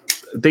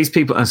these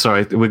people. I'm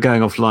sorry, we're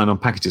going offline on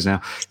packages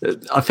now.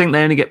 I think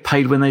they only get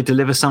paid when they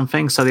deliver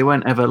something, so they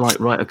won't ever like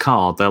write a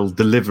card. They'll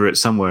deliver it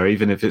somewhere,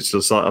 even if it's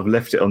just like I've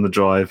left it on the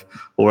drive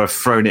or I've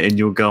thrown it in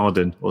your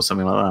garden or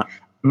something like that.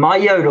 My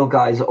Yodel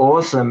guy's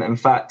awesome. In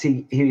fact,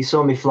 he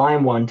saw me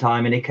flying one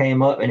time, and he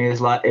came up and he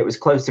was like, it was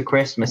close to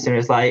Christmas, and he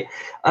was like,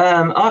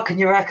 can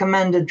you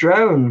recommend a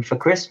drone for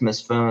Christmas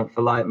for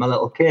like my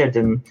little kid?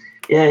 And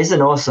yeah, he's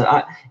an awesome.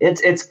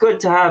 It's good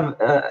to have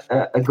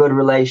a good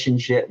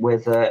relationship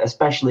with,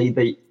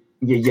 especially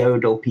your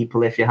Yodel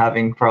people if you're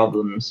having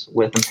problems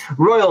with them.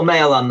 Royal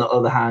Mail, on the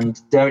other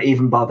hand, don't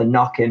even bother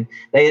knocking.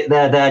 They're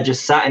there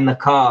just sat in the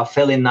car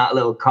filling that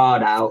little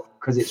card out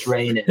because it's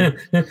raining.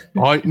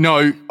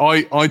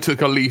 I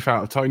took a leaf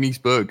out of Tony's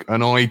book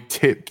and I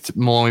tipped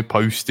my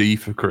postie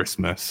for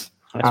Christmas.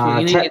 That's what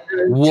you need to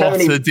do. What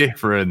Tony- a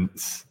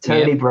difference.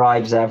 Tony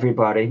bribes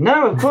everybody.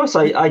 No, of course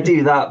I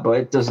do that, but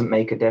it doesn't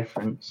make a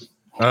difference.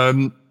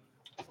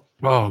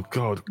 Oh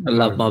God, I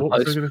love my what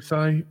was I post. going to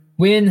say?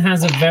 Win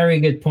has a very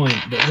good point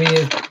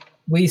that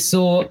we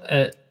saw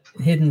at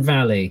Hidden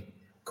Valley.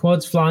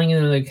 Quads flying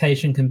in a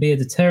location can be a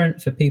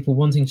deterrent for people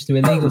wanting to do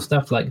illegal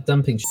stuff like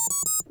dumping.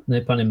 No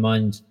pun in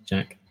mind,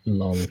 Jack.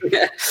 Lol.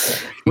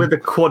 We're the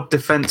Quad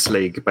Defense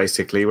League,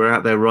 basically. We're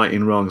out there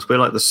righting wrongs. We're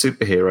like the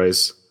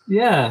superheroes.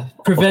 Yeah,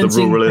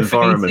 preventing rural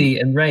graffiti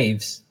and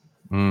raves.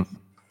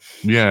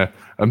 Yeah,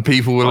 and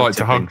people would like to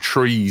tipping. hug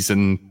trees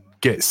and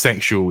get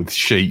sexual with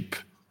sheep.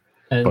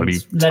 And Bloody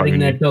letting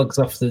their Tony. dogs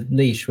off the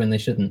leash when they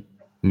shouldn't.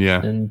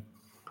 Yeah. And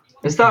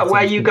Is that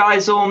where you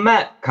guys all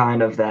met,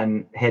 kind of,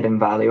 then, Hidden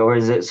Valley, or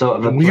is it sort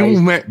of a We place?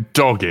 all met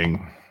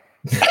dogging.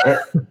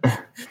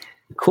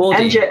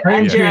 Cordy. MJ,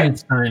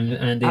 Parents time,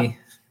 Andy.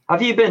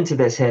 have you been to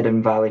this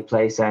Hidden Valley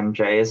place,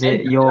 MJ? Is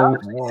it your...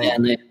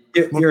 Down there.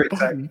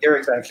 You're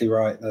exactly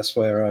right. That's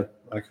where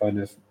I kind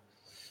of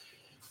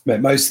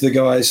met most of the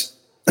guys.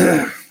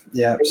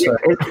 Yeah. So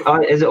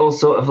Is it all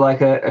sort of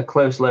like a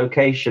close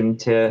location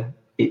to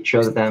each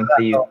other then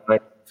for you?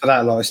 Like, for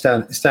that lot,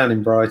 it's down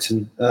in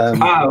Brighton.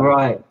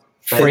 right.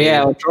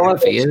 3-hour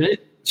drive for you, isn't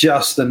it?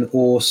 Just an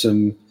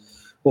awesome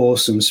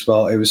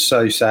spot. It was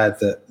so sad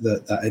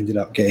that ended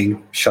up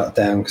getting shut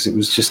down because it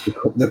was just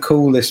the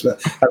coolest.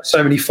 But I have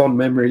so many fond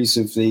memories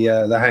of the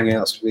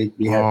hangouts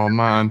we had. Oh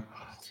man,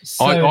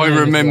 So I nice.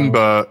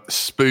 remember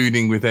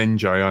spooning with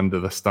NJ under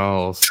the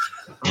stars.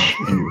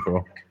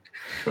 Beautiful.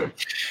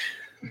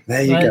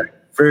 There you Like, go,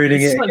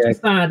 ruining It's it such a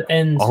again. sad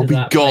end I'll to be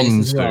that gone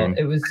place as well. soon.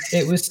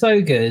 It was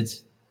so good,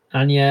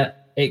 and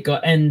yet it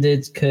got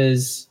ended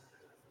because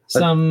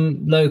some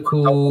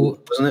local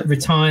Wasn't it?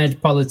 retired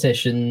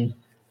politician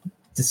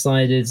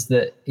decided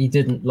that he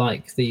didn't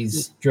like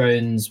these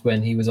drones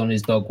when he was on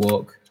his dog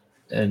walk,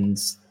 and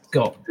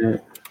got Yeah.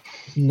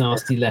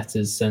 nasty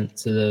letters sent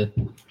to the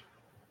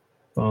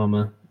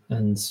farmer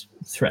and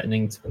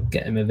threatening to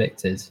get him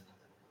evicted.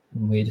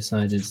 And we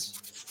decided.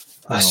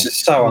 That's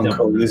just so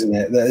uncool, isn't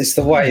it? It's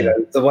the way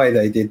the way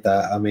they did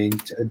that. I mean,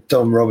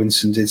 Don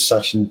Robinson did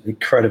such an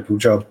incredible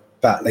job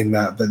battling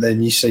that, but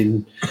then you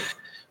soon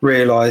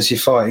realise you're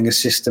fighting a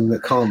system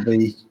that can't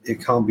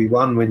be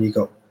won when you've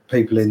got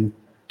people in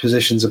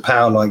positions of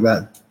power like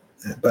that.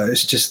 But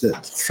it's just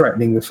that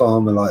threatening the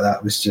farmer like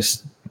that was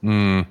just.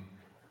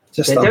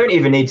 They don't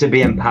even need to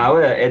be in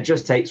power. It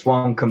just takes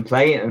one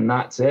complaint and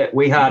that's it.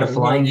 We had a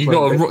flying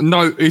club.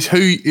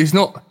 It's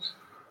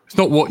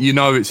not what you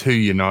know, it's who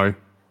you know.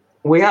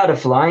 We had a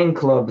flying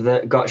club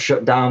that got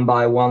shut down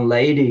by one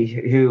lady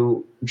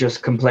who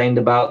just complained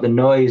about the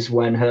noise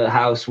when her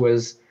house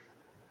was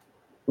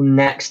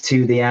next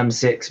to the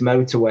M6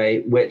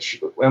 motorway,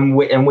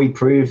 and we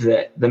proved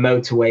that the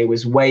motorway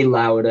was way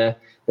louder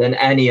than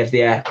any of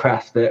the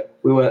aircraft that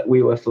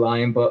we were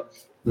flying, but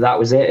that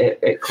was it.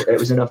 It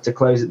was enough to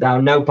close it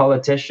down. No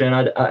politician,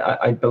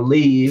 I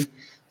believe.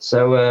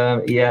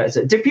 So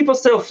do people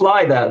still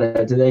fly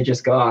there? Do they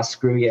just go,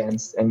 screw you,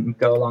 and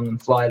go along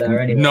and fly there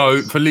anyway?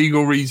 No, for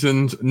legal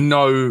reasons,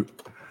 no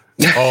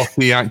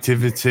RC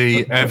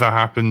activity ever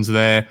happens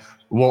there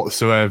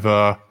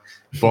whatsoever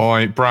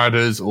by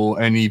Bradders or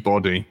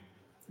anybody.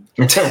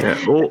 All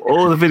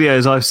the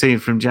videos I've seen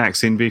from Jack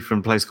seem to be from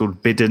a place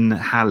called Bidden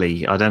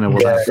Halley. I don't know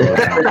what that's.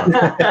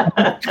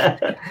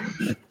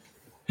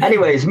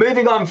 Anyways,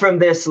 moving on from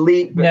this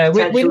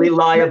potentially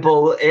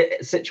liable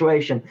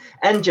situation.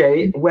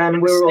 NJ, when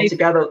we were all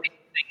together...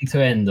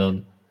 To end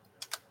on.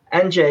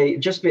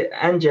 NJ,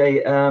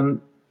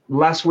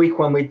 last week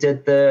when we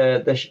did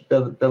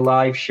the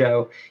live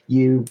show,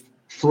 you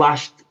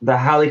flashed the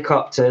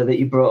helicopter that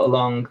you brought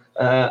along.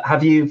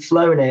 Have you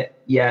flown it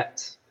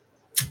yet?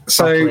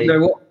 So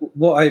no,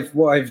 what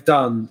I've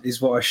done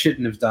is what I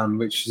shouldn't have done,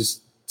 which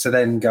is to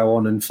then go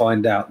on and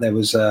find out there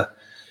was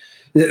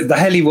the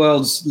heli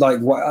world's like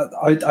what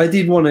I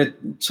did want to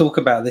talk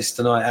about this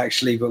tonight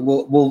actually, but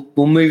we'll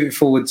move it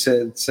forward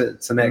to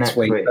next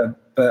week.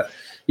 But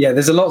yeah,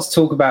 there's a lot to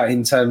talk about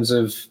in terms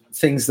of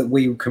things that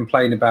we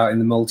complain about in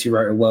the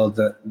multi-rotor world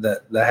that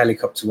the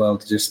helicopter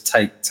world just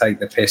take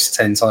the piss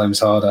 10 times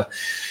harder.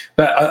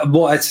 But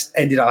what has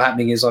ended up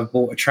happening is I've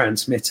bought a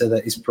transmitter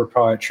that is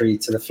proprietary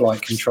to the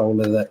flight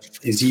controller that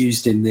is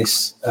used in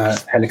this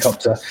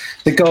helicopter.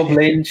 The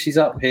Goblin, she's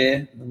up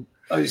here.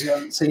 Those who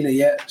haven't seen her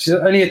yet. She's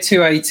only a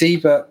 280,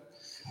 but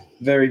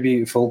very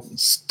beautiful.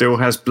 Still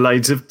has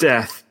blades of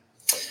death.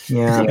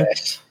 Yeah.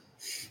 Yes.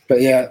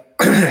 But yeah,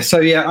 so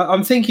yeah,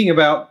 I'm thinking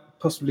about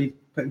possibly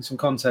putting some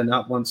content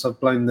up once I've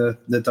blown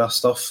the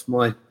dust off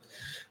my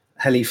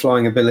heli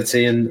flying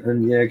ability and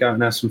go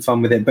and have some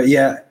fun with it. But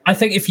yeah, I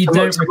think if you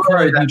don't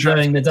record you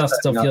blowing the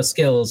dust off your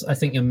skills, I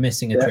think you're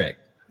missing a trick.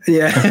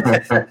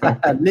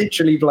 Yeah,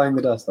 literally blowing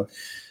the dust off.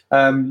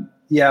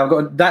 I've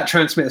got that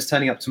transmitter's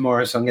turning up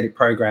tomorrow, so I'm getting it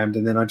programmed,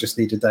 and then I just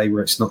need a day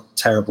where it's not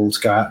terrible to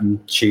go out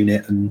and tune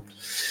it and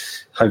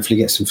hopefully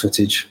get some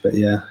footage. But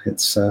yeah,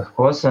 it's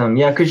awesome.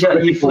 Yeah, because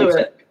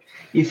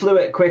you flew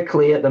it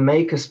quickly at the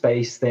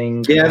Makerspace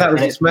thing. Yeah, that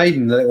was its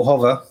maiden, the little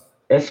hover.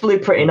 It flew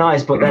pretty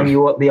nice, but then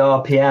you up the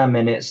RPM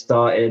and it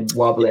started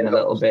wobbling a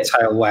little bit.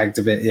 Tail wagged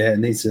a bit. Yeah, it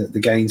needs the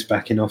gains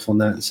backing off on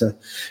that. So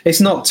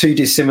it's not too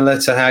dissimilar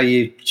to how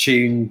you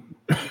tune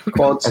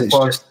quads. It's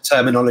just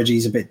terminology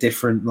is a bit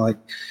different, like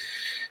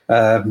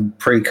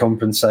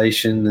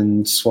pre-compensation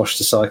and swash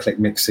to cyclic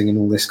mixing and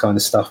all this kind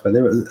of stuff. But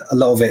a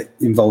lot of it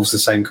involves the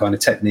same kind of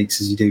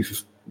techniques as you do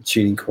for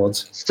tuning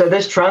quads. So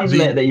this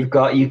transmitter that you've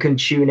got, you can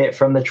tune it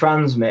from the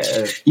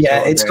transmitter.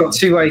 Yeah, it's got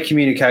two-way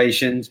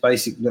communications,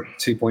 basic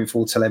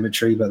 2.4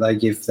 telemetry, but they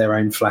give their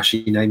own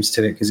flashy names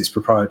to it because it's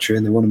proprietary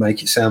and they want to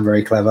make it sound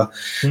very clever.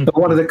 But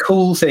one of the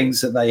cool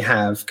things that they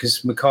have,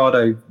 because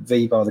Mikado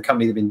V-Bar, the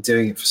company that's been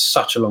doing it for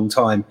such a long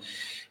time,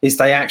 is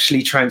they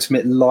actually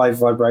transmit live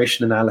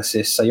vibration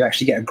analysis. So you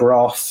actually get a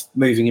graph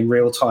moving in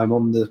real time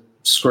on the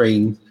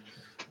screen.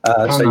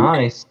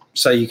 Nice.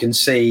 So you can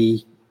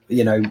see,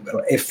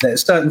 if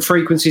there's certain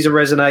frequencies of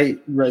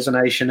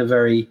resonation are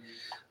very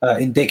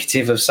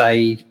indicative of,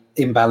 say,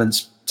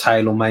 imbalanced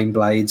tail or main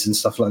blades and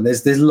stuff like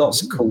that. There's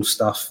lots of cool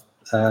stuff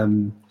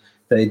that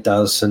it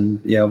does. And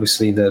yeah,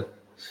 obviously the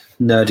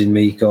nerd in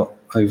me got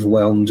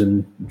overwhelmed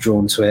and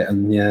drawn to it.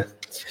 And yeah,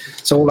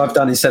 so all I've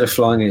done instead of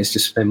flying it is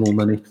just spend more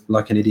money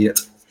like an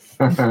idiot.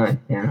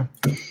 Yeah.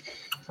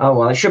 Oh,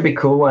 well, it should be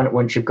cool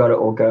once you've got it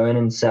all going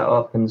and set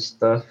up and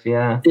stuff.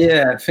 Yeah.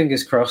 Yeah,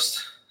 fingers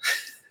crossed.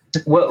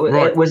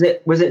 Right. Was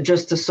it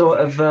just to sort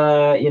of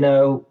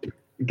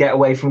get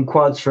away from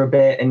quads for a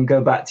bit and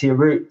go back to your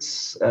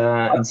roots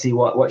and see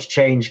what's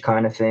changed,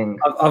 kind of thing?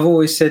 I've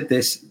always said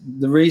this.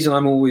 The reason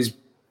I'm always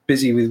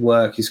busy with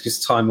work is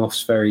because time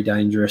off's very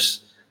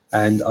dangerous,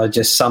 and I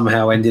just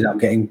somehow ended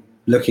up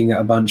looking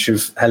at a bunch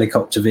of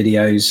helicopter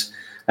videos,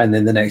 and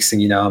then the next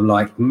thing you know, I'm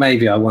like,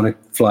 maybe I want to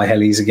fly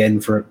helis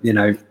again for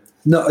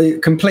not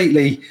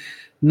completely,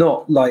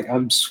 not like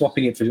I'm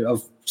swapping it for.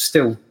 I've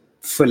still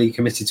fully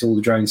committed to all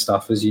the drone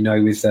stuff, as you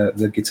know, with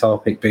the guitar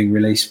pick being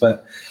released,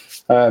 but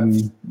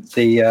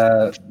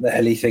The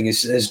heli thing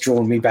has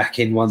drawn me back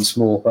in once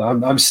more.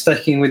 But I'm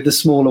sticking with the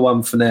smaller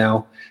one for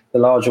now. The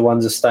larger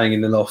ones are staying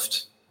in the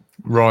loft.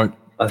 Right.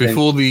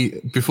 Before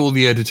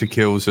the editor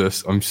kills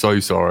us, I'm so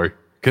sorry.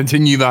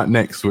 Continue that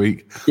next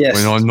week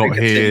when I'm not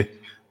here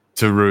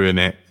to ruin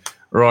it.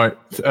 Right.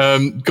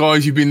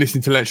 Guys, you've been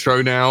listening to Let's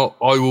Show now.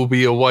 I will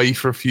be away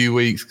for a few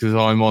weeks because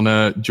I'm on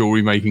a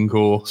jewelry making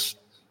course.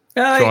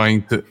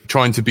 Trying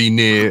to be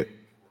near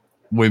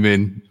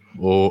women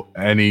or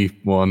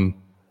anyone.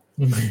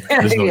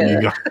 Just not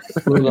you guys.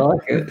 Like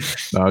it.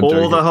 No, I'm All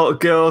joking. the hot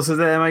girls are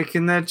there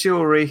making their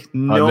jewelry,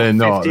 not they're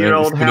not.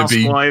 50-year-old It's gonna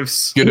be- housewives.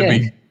 It's gonna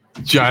be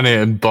Janet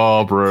and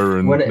Barbara,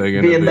 and Wouldn't they're it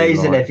gonna be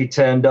amazing like, if he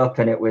turned up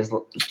and it was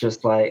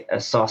just like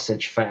a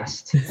sausage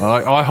fest?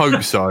 I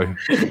hope so.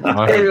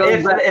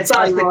 If it's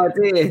actually,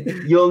 idea.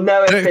 you'll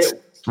know if Let's-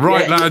 it.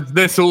 Right, Yeah. lads,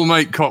 let's all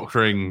make cock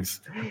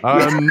rings.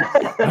 And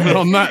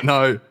on that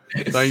note,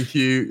 thank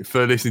you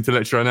for listening to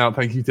Let's Try Now.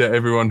 Thank you to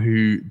everyone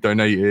who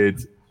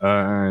donated,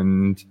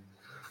 and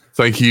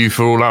thank you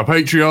for all our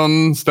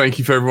Patreons. Thank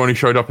you for everyone who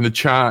showed up in the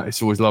chat.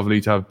 It's always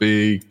lovely to have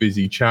big,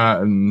 busy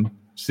chat and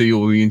see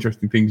all the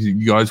interesting things that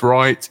you guys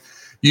write.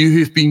 You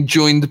have been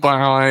joined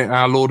by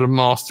our Lord and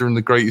Master and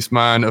the greatest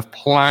man of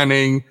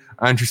planning,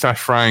 Andrew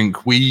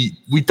Frank. We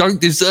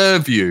don't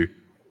deserve you.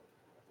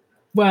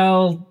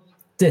 Well,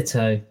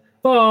 ditto.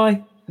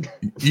 Bye.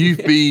 You've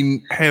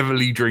been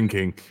heavily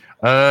drinking.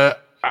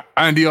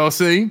 Andy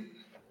RC,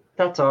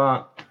 That's all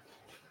right.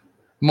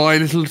 My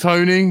Little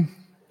Tony.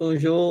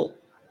 Bonjour.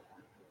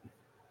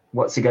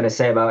 What's he going to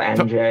say about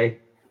NJ?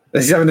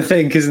 He's having a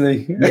think, isn't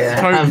he?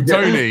 Yeah.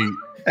 Tony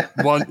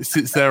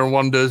sits there and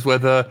wonders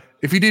whether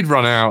if he did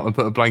run out and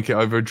put a blanket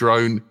over a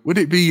drone, would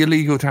it be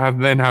illegal to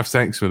have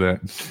sex with it?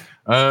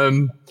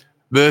 The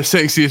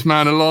sexiest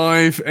man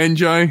alive,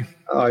 NJ.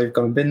 Oh, you've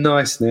gone and been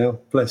nice now.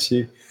 Bless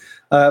you.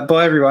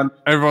 Bye, everyone.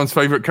 Everyone's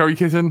favourite curry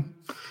kitten.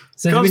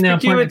 So do we now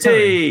point at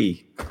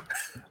Terry?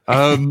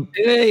 Conspicuity.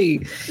 Hey.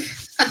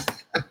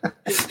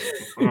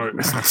 Right.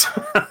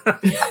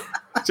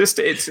 Just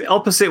it's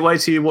opposite way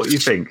to what you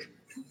think.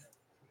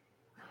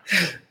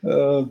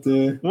 Oh,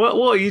 dear. What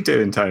are you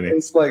doing, Tony?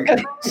 It's like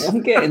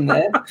I'm getting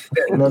there.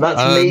 No,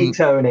 that's me,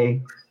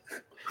 Tony.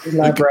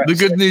 The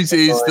good news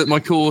is that my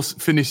course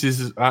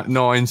finishes at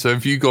 9, so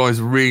if you guys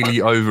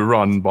really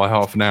overrun by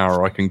half an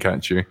hour, I can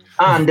catch you.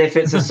 And if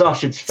it's a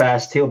sausage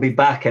fest, he'll be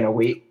back in a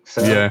week.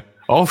 So Yeah,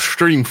 I'll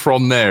stream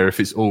from there if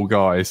it's all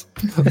guys.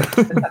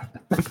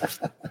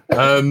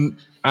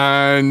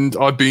 And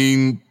I've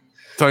been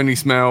Tony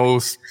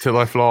Smells till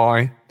I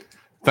fly.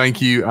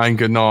 Thank you and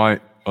good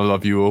night. I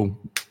love you all.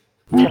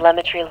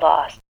 Telemetry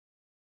lost.